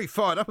 He's very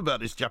fired up about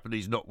this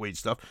Japanese knotweed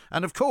stuff.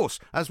 And, of course,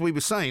 as we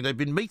were saying, they've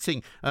been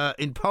meeting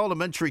in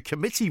parliamentary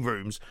committee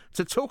rooms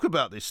to talk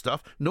about this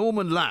stuff.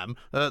 Norman Lamb,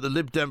 the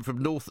Lib Dem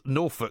from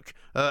Norfolk,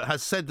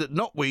 has said that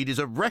knotweed is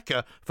a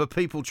wrecker for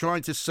people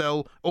trying to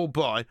sell or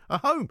buy a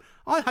home.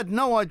 I had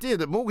no idea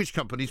that mortgage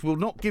companies will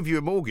not give you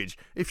a mortgage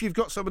if you've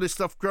got some of this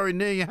stuff growing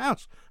near your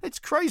house. It's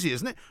crazy,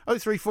 isn't it?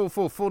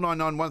 0344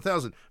 499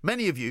 1000.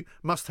 Many of you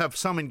must have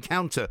some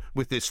encounter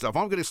with this stuff.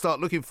 I'm going to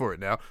start looking for it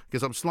now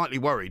because I'm slightly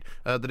worried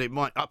that it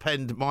might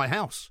upend my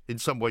house in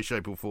some way,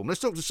 shape or form. Let's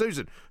talk to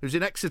Susan, who's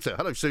in Exeter.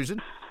 Hello,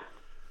 Susan.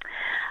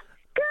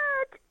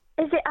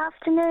 Is it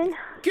afternoon?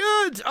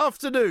 Good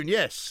afternoon,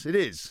 yes, it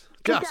is.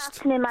 Good Just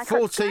afternoon, Michael.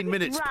 14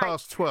 minutes right.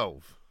 past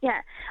 12. Yeah,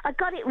 I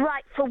got it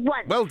right for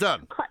once. Well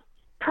done. I'm quite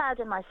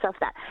proud of myself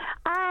there.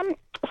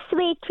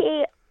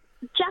 Sweetie,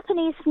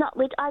 Japanese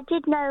knotweed, I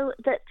did know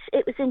that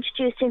it was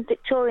introduced in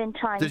Victorian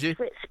times Did you?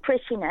 for its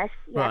prettiness.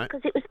 Yeah, Right.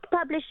 because it was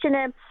published in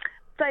a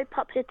very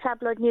popular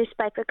tabloid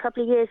newspaper a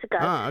couple of years ago.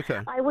 Ah,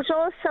 okay. I was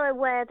also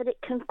aware that it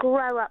can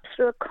grow up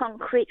through a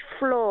concrete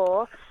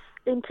floor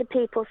into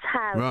people's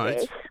houses.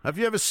 Right. Have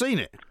you ever seen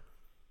it?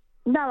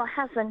 No, I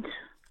haven't.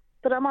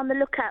 But I'm on the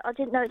lookout. I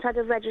didn't know it had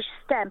a reddish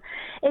stem.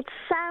 It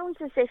sounds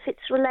as if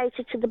it's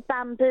related to the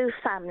bamboo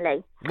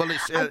family. Well,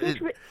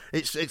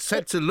 it's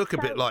said to look a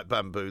bit like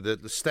bamboo, the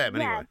stem,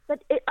 yeah, anyway.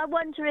 but I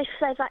wonder if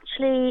they've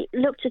actually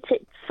looked at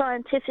it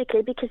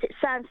scientifically, because it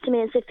sounds to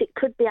me as if it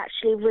could be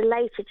actually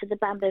related to the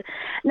bamboo.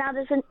 Now,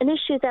 there's an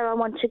issue there I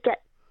want to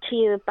get to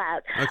you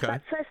about. Okay.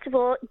 But first of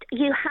all,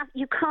 you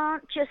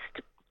can't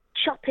just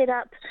chop it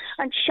up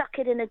and chuck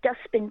it in a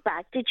dustbin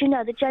bag. Did you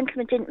know? The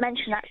gentleman didn't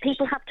mention that.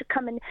 People have to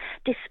come and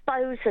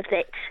dispose of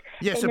it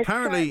Yes, in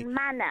apparently, a certain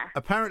manner.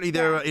 Apparently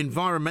there are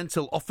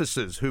environmental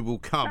officers who will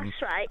come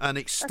That's right. and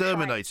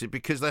exterminate it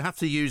because they have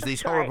to use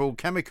these right. horrible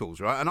chemicals,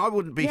 right? And I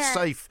wouldn't be Yeah.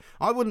 safe.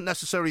 I wouldn't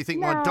necessarily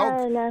think my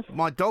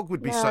dog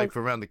would be safe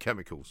around the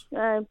chemicals.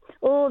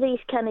 All these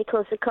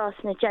chemicals are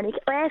carcinogenic.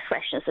 Air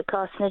fresheners are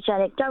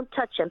carcinogenic. Don't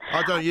touch them.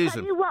 I don't use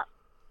tell them. You what,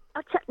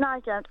 no, I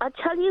don't. I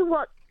tell you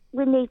what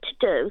we need to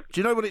do.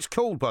 Do you know what it's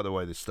called, by the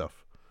way, this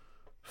stuff?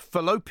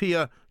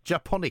 Fallopian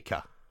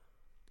japonica.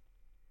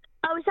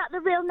 Oh, is that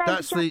the real name?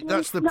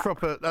 That's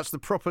the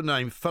proper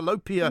name,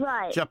 Fallopian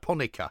Right.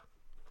 japonica.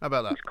 How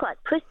about that? It's quite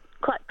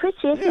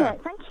pretty, isn't Yeah.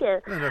 it? Thank you.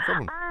 Yeah, no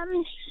problem.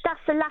 That's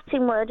a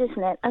Latin word,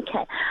 isn't it?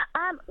 Okay.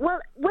 Well,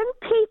 when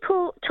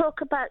people talk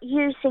about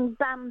using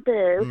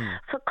bamboo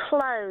for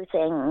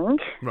clothing,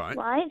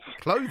 right?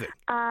 Clothing.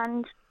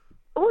 And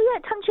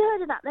haven't you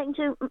heard of that? They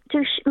can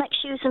make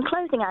shoes and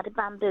clothing out of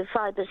bamboo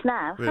fibres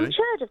now. Really? Haven't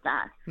you heard of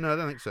that? No, I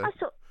don't think so.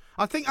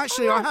 I think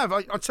actually I have.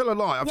 I tell a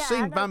lie. I've Yeah,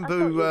 seen I thought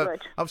bamboo. you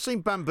would. I've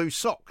seen bamboo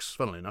socks.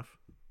 Funnily enough.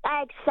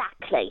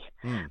 Exactly.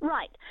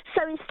 Right.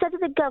 So instead of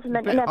the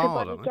government A and bit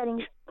hard, everybody aren't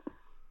getting...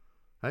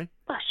 Hey?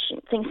 I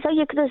shouldn't think so.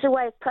 There's a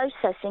way of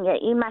processing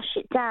it. You mash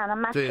it down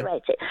and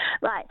macerate it.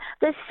 Right.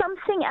 There's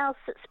something else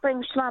that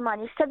springs to my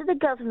mind. Instead of the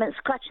government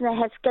scratching their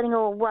heads, getting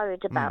all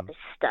worried about this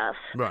stuff,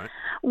 right?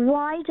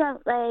 Why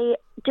don't they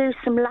do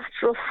some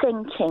lateral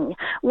thinking?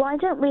 Why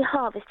don't we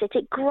harvest it?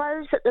 It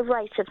grows at the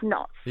rate of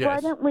knots. Yes.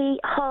 Why don't we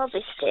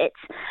harvest it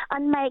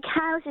and make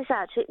houses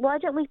out of it? Why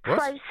don't we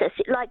process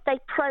it like they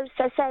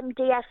process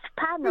MDF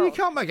panels? Well, you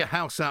can't make a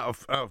house out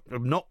of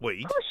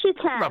knotweed. Of course you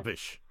can.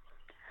 Rubbish.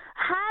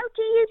 How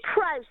do you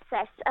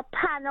process a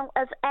panel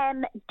of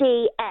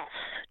MDF?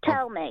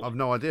 Tell me. I've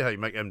no idea how you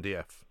make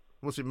MDF.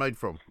 What's it made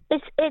from?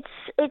 It's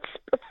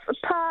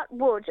part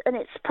wood and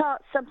it's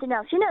part something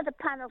else. You know the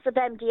panels of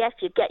MDF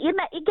you get. You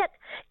get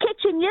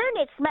kitchen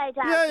units made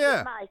out of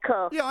it,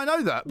 Michael. Yeah, I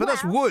know that, but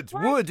that's wood.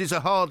 Wood is a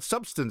hard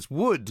substance.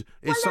 Wood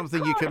is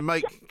something you can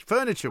make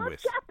furniture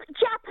with.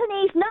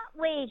 Japanese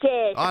knotweed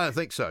is. I don't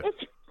think so. Look,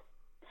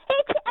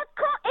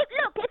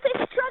 if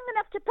it's strong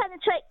enough to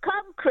penetrate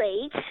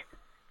concrete.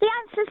 The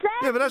answer's there.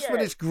 Yeah, but that's when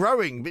it's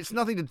growing. It's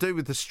nothing to do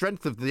with the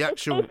strength of the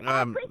actual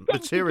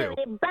material.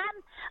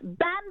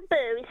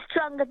 Bamboo is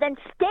stronger than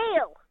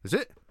steel. Is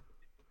it?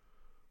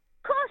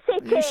 Of course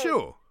it is. Are you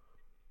sure?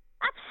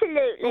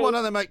 Absolutely. Well, why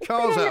don't they make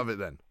cars out of it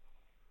then?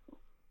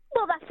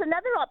 Well, that's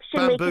another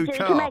option Bamboo we could do.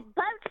 car. We could make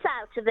boats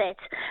out of it.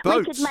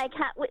 Boats? We could make...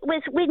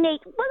 we need...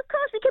 Well, of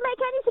course, we can make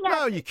anything out of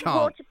it. No, you can't.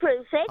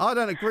 Waterproof it. I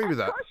don't agree with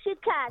that. Of course you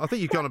can. I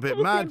think you've gone a bit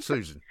mad,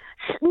 Susan.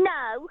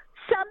 No.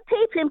 Some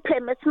people in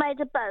Plymouth made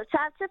a boat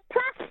out of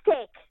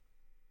plastic.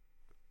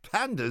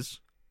 Pandas?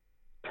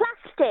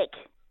 Plastic.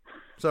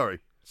 Sorry,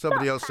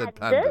 somebody else said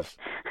pandas.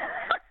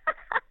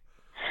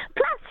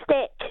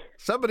 Plastic.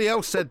 Somebody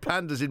else said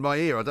pandas in my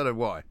ear. I don't know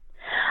why.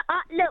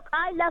 Look,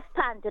 I love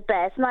panda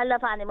bears and I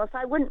love animals.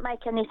 I wouldn't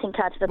make anything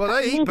out of a panda.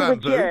 Well, they eat Neither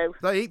would bamboo. you.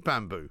 They eat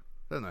bamboo,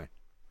 don't they?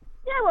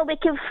 Yeah, well, we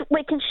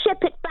can ship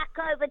it back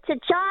over to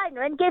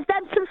China and give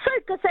them some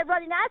food because they're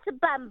running out of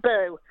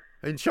bamboo.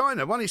 In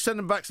China, why don't you send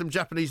them back some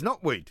Japanese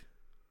knotweed?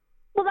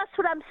 Well, that's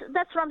what I'm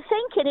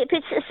thinking.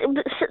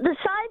 The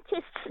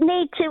scientists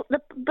need to,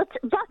 the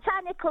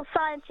botanical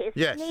scientists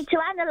need to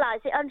analyse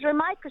it under a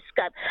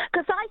microscope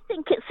because I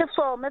think it's a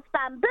form of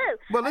bamboo.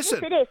 Well, listen,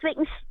 if it is, we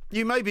can...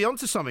 You may be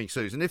onto something,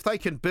 Susan. If they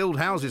can build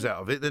houses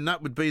out of it, then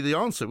that would be the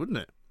answer, wouldn't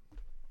it?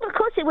 Well, of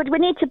course it would. We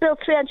need to build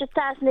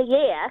 300,000 a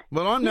year.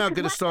 Well, I'm now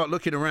going to start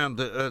looking around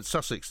at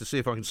Sussex to see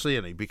if I can see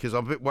any because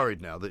I'm a bit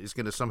worried now that it's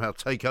going to somehow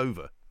take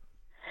over.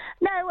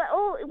 No,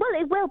 well,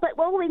 it will, but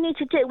all we need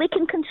to do, we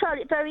can control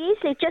it very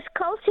easily. Just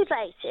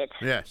cultivate it.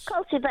 Yes.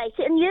 Cultivate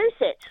it and use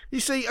it. You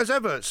see, as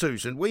ever,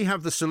 Susan, we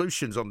have the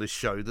solutions on this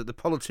show that the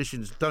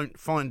politicians don't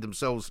find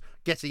themselves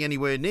getting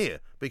anywhere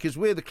near because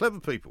we're the clever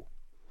people.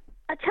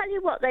 I tell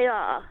you what they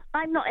are.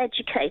 I'm not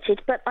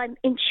educated, but I'm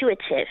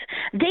intuitive.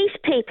 These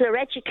people are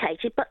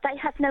educated, but they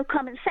have no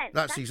common sense.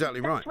 That's exactly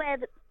right. That's where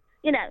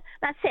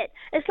that's it.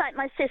 It's like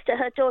my sister.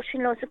 Her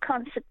daughter-in-law's a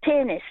concert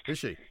pianist. Is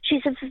she?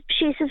 She's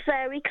a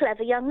very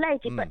clever young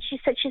lady, but she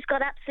said she's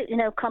got absolutely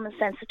no common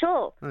sense at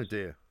all. Oh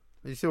dear.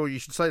 You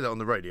should say that on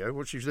the radio.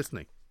 What she's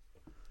listening?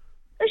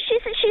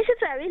 She's a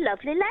very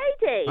lovely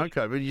lady.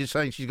 Okay, but you're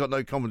saying she's got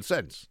no common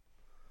sense.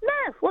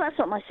 No, well, that's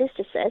what my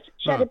sister said.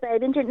 She had a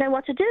baby and didn't know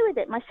what to do with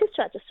it. My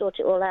sister had to sort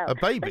it all out. A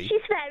baby? But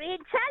she's very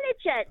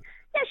intelligent.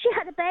 Yeah, she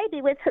had a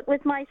baby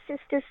with my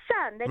sister's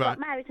son. They got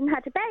married and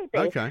had a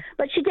baby. Okay.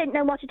 But she didn't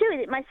know what to do with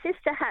it. My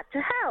sister had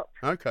to help.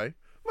 Okay.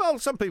 Well,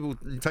 some people,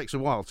 it takes a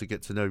while to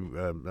get to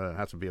know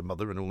how to be a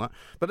mother and all that.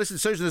 But listen,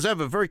 Susan, as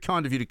ever, very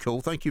kind of you to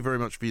call. Thank you very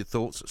much for your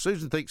thoughts.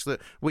 Susan thinks that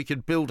we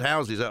can build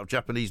houses out of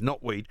Japanese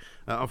knotweed.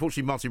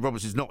 Unfortunately, Martin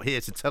Roberts is not here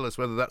to tell us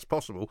whether that's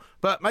possible.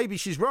 But maybe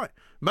she's right.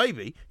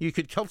 Maybe you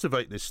could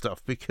cultivate this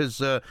stuff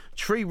because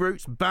tree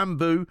roots,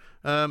 bamboo,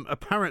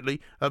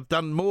 apparently have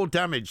done more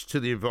damage to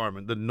the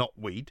environment than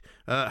knotweed.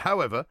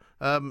 However,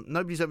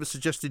 nobody's ever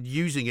suggested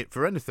using it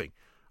for anything.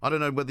 I don't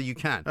know whether you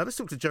can. Let's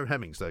talk to Jo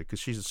Hemmings, though, because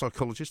she's a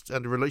psychologist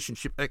and a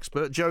relationship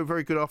expert. Jo,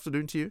 very good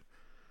afternoon to you.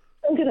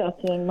 Good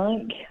afternoon,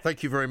 Mike.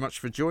 Thank you very much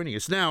for joining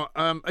us. Now,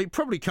 it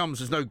probably comes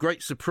as no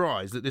great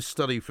surprise that this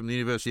study from the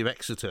University of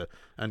Exeter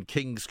and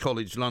King's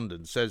College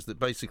London says that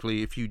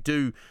basically if you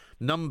do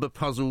number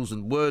puzzles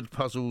and word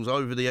puzzles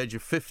over the age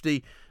of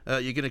 50,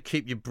 you're going to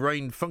keep your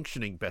brain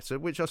functioning better,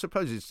 which I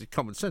suppose is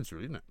common sense,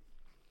 really, isn't it?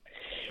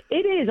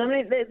 It is. I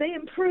mean, they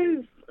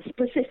improve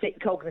specific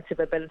cognitive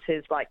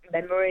abilities like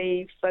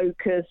memory,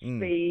 focus,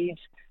 speed,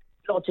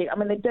 logic. I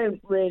mean, they don't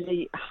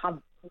really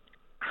have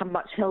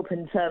much help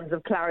in terms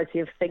of clarity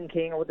of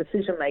thinking or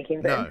decision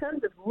making. But in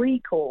terms of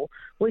recall,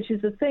 which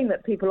is the thing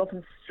that people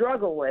often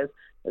struggle with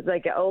as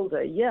they get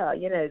older,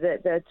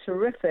 they're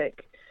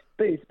terrific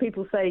boost.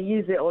 People say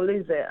use it or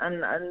lose it,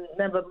 and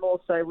never more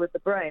so with the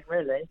brain,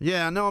 really.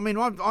 Yeah, no, I mean,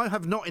 I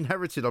have not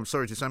inherited, I'm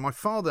sorry to say. My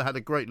father had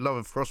a great love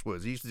of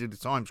crosswords. He used to do the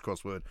Times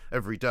crossword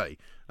every day,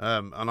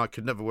 and I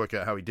could never work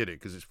out how he did it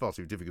because it's far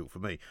too difficult for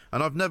me.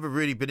 And I've never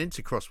really been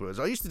into crosswords.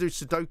 I used to do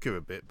Sudoku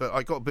a bit, but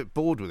I got a bit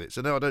bored with it,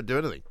 so now I don't do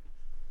anything.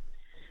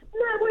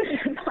 No,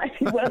 it might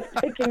be worth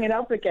picking it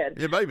up again.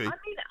 Yeah, maybe. I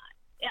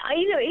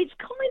mean, it's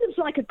kind of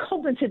like a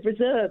cognitive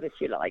reserve, if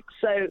you like.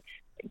 So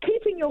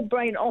keeping your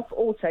brain off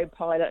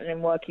autopilot and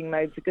in working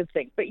mode is a good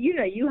thing. But,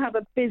 you have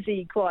a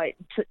busy, quite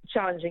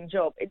challenging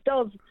job. It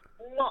does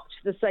much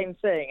the same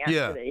thing,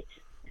 actually.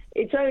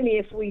 Yeah. It's only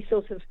if we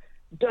sort of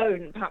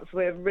don't, perhaps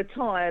we're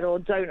retired or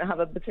don't have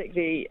a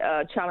particularly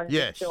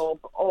challenging job,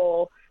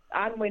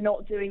 and we're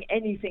not doing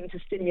anything to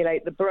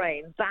stimulate the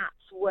brain,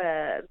 that's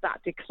where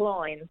that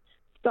decline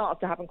starts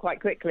to happen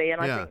quite quickly. And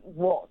I think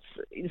what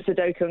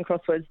Sudoku and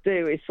crosswords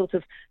do is sort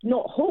of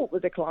not halt the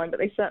decline, but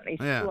they certainly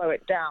slow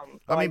it down.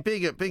 I mean,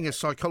 being a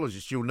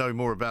psychologist, you'll know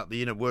more about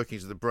the inner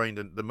workings of the brain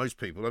than most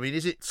people. I mean,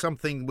 is it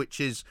something which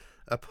is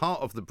a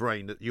part of the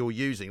brain that you're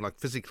using, like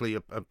physically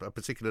a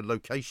particular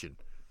location?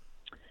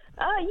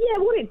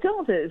 What it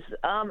does is,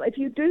 if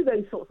you do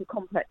those sorts of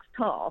complex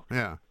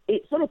tasks,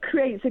 it sort of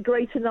creates a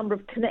greater number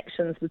of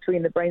connections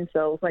between the brain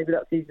cells. Maybe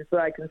that's the easiest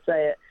way I can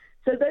say it.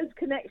 So those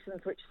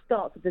connections which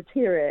start to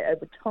deteriorate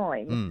over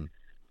time,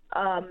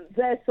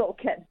 they're sort of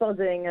kept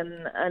buzzing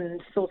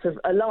and sort of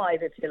alive,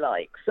 if you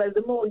like. So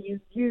the more you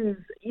use,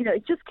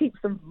 it just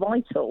keeps them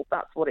vital.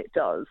 That's what it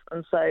does.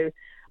 And so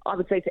I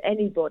would say to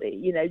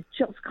anybody,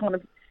 just kind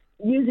of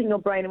using your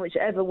brain in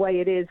whichever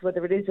way it is,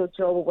 whether it is your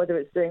job or whether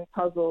it's doing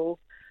puzzles,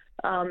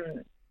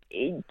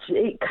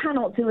 it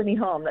cannot do any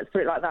harm. Let's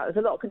put it like that.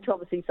 There's a lot of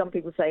controversy. Some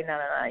people say, no,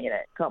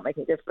 it can't make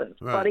any difference.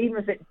 Right. But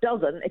even if it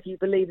doesn't, if you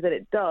believe that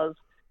it does,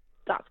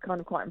 that's kind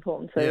of quite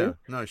important too. Yeah,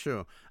 no,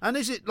 sure. And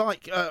is it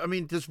like,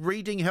 does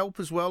reading help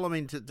as well? I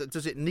mean,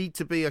 does it need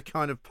to be a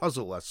kind of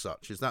puzzle as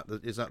such? Is that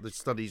the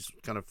study's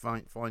kind of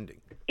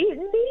finding? It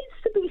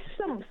needs to be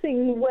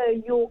something where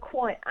you're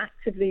quite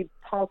actively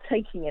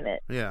partaking in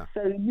it. Yeah.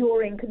 So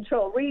you're in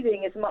control.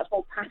 Reading is much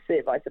more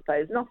passive, I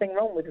suppose. Nothing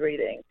wrong with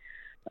reading.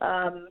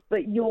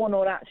 But you're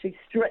not actually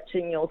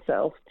stretching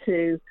yourself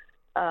to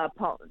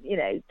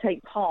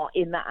take part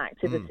in that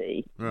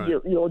activity. Right.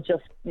 You're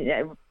just,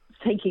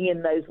 taking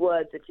in those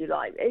words, if you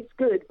like. It's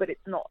good, but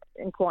it's not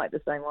in quite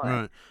the same way.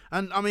 Right.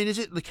 And, I mean, is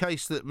it the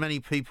case that many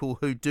people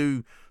who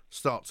do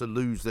start to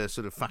lose their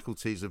sort of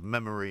faculties of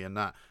memory and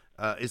that,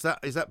 is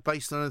that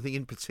based on anything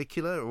in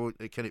particular, or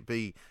can it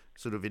be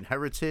sort of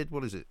inherited?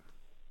 What is it?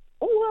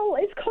 Well,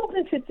 it's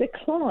cognitive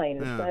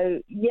decline. Yeah.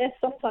 So, yes,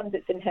 sometimes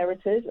it's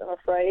inherited, I'm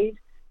afraid.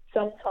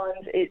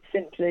 Sometimes it's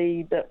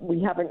simply that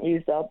we haven't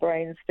used our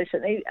brains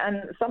sufficiently.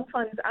 And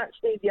sometimes,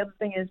 actually, the other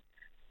thing is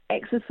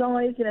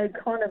exercise,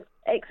 kind of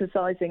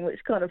exercising, which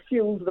kind of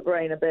fuels the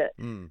brain a bit,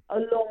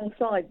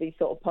 alongside these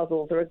sort of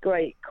puzzles are a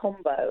great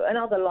combo. And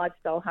other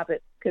lifestyle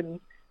habits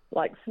can,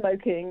 like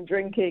smoking,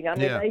 drinking,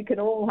 they can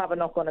all have a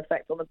knock-on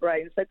effect on the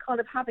brain. So kind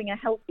of having a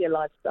healthier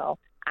lifestyle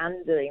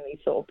and doing these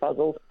sort of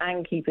puzzles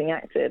and keeping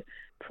active,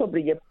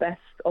 probably your best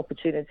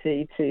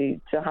opportunity to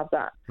have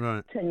that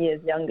 10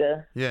 years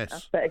younger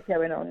aspect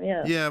going on.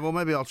 Yeah, well,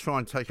 maybe I'll try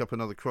and take up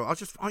another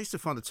crossword. I used to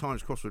find the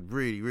Times crossword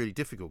really, really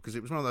difficult, because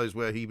it was one of those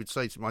where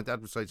my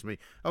dad would say to me,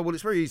 oh, well,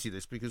 it's very easy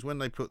this, because when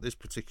they put this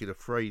particular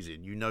phrase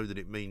in, you know that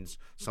it means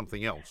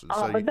something else.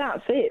 And but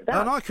that's it.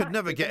 And I could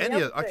never get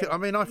any of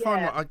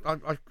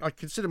it. I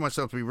consider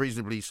myself to be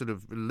reasonably sort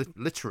of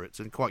literate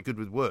and quite good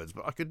with words,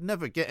 but I could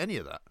never get any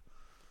of that.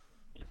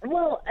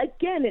 Well,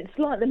 again, it's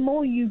like the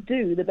more you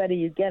do, the better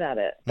you get at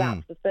it.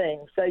 That's the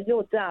thing. So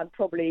your dad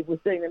probably was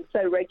doing them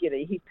so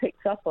regularly, he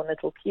picked up on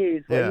little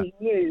cues where he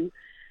knew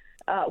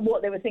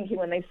what they were thinking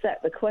when they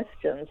set the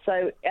question.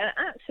 So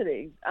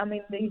actually, I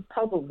mean, these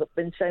puzzles have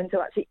been shown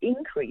to actually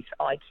increase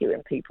IQ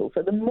in people.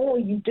 So the more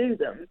you do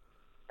them,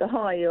 the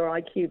higher your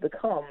IQ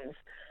becomes.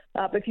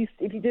 But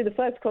if you do the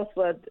first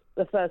crossword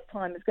the first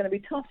time, it's going to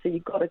be tough, so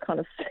you've got to kind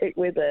of stick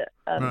with it.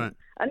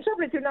 And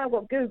trouble is, we've now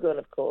got Google,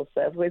 of course,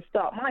 so if we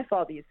start, my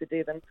father used to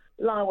do them,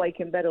 lie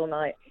awake in bed all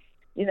night,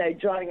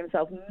 driving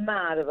himself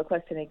mad at a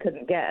question he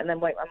couldn't get, and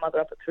then wake my mother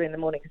up at 3 a.m.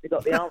 because he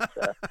got the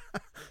answer.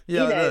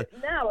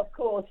 Now, of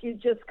course, you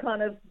just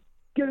kind of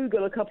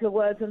Google a couple of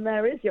words and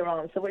there is your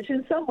answer, which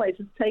in some ways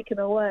has taken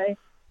away.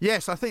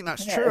 Yes, I think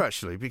that's true,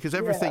 actually, because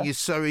everything is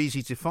so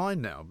easy to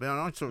find now. I mean,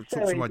 I talk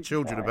to my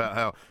children about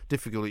how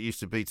difficult it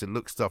used to be to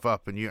look stuff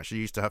up, and you actually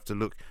used to have to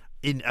look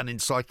in an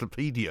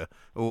encyclopedia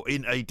or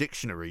in a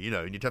dictionary,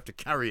 and you'd have to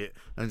carry it,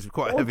 and it's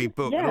quite a heavy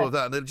book and all of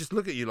that, and they'd just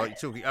look at you like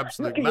you're talking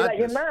absolute madness. Like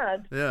you're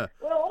mad. Yeah.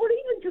 Well, or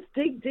even just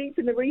dig deep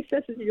in the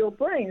recesses of your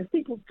brains.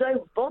 People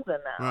don't bother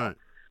now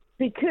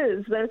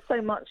because there's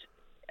so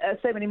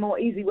many more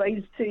easy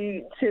ways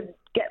to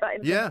get that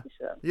information.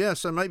 Yeah.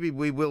 So maybe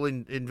we will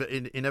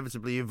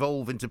inevitably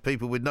evolve into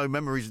people with no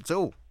memories at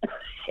all.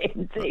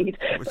 Indeed.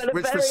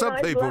 Which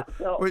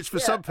for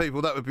some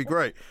people that would be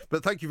great.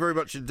 But thank you very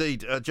much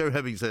indeed. Joe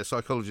Hemmings there,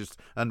 psychologist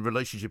and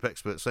relationship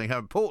expert, saying how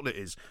important it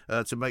is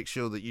to make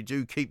sure that you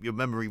do keep your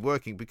memory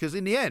working, because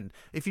in the end,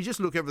 if you just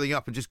look everything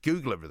up and just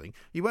Google everything,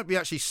 you won't be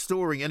actually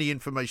storing any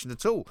information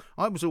at all.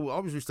 I was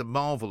used to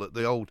marvel at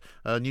the old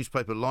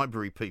newspaper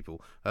library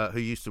people who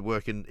used to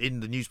work in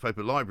the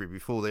newspaper library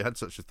before they had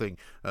such a thing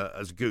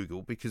as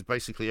Google, because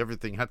basically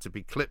everything had to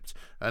be clipped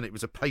and it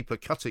was a paper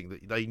cutting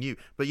that they knew.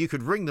 But you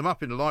could ring them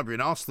up in a library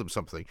and asked them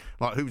something,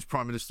 like who was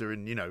Prime Minister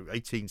in,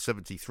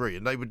 1873,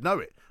 and they would know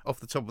it off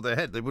the top of their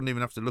head. They wouldn't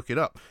even have to look it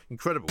up.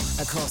 Incredible.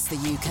 Across the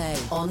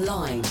UK,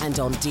 online and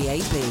on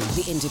DAB,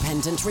 the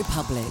Independent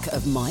Republic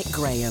of Mike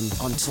Graham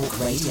on Talk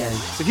Radio.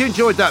 If you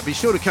enjoyed that, be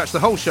sure to catch the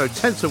whole show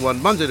 10 to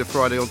 1, Monday to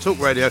Friday on Talk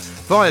Radio,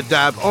 via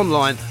DAB,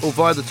 online or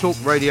via the Talk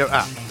Radio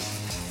app.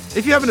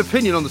 If you have an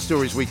opinion on the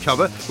stories we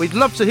cover, we'd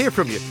love to hear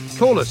from you.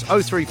 Call us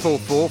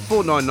 0344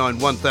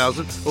 499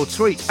 1000 or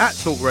tweet at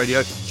Talk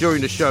Radio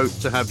during the show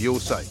to have your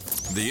say.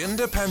 The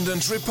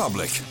Independent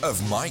Republic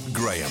of Mike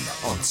Graham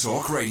on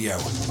Talk Radio.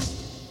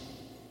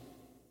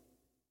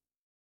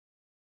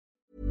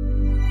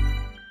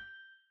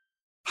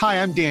 Hi,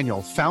 I'm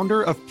Daniel,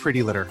 founder of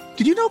Pretty Litter.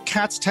 Did you know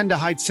cats tend to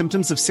hide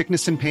symptoms of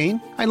sickness and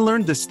pain? I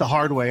learned this the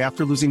hard way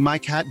after losing my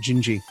cat,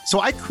 Gingy. So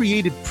I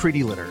created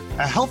Pretty Litter,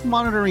 a health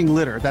monitoring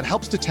litter that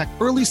helps detect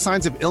early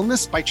signs of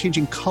illness by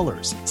changing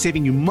colors,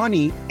 saving you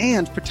money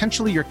and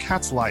potentially your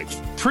cat's life.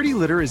 Pretty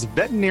Litter is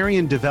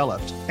veterinarian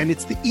developed, and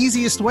it's the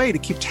easiest way to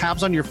keep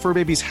tabs on your fur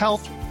baby's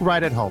health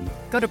right at home.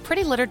 Go to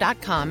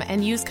prettylitter.com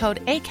and use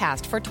code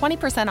ACAST for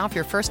 20% off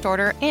your first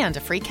order and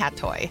a free cat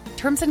toy.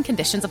 Terms and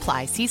conditions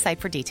apply. See site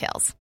for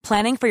details.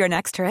 Planning for your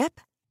next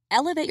trip?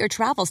 Elevate your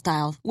travel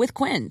style with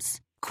Quince.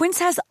 Quince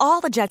has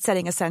all the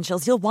jet-setting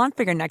essentials you'll want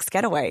for your next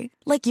getaway,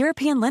 like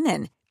European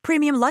linen,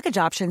 premium luggage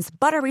options,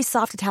 buttery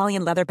soft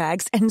Italian leather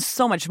bags, and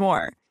so much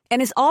more.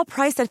 And is all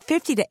priced at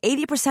 50 to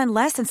 80%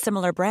 less than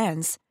similar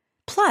brands.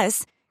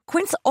 Plus,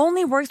 Quince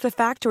only works with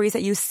factories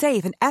that use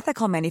safe and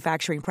ethical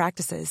manufacturing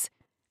practices.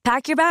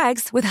 Pack your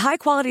bags with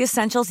high-quality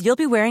essentials you'll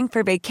be wearing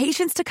for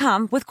vacations to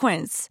come with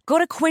Quince. Go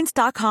to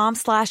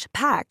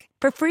quince.com/pack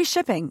for free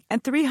shipping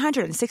and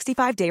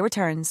 365-day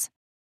returns.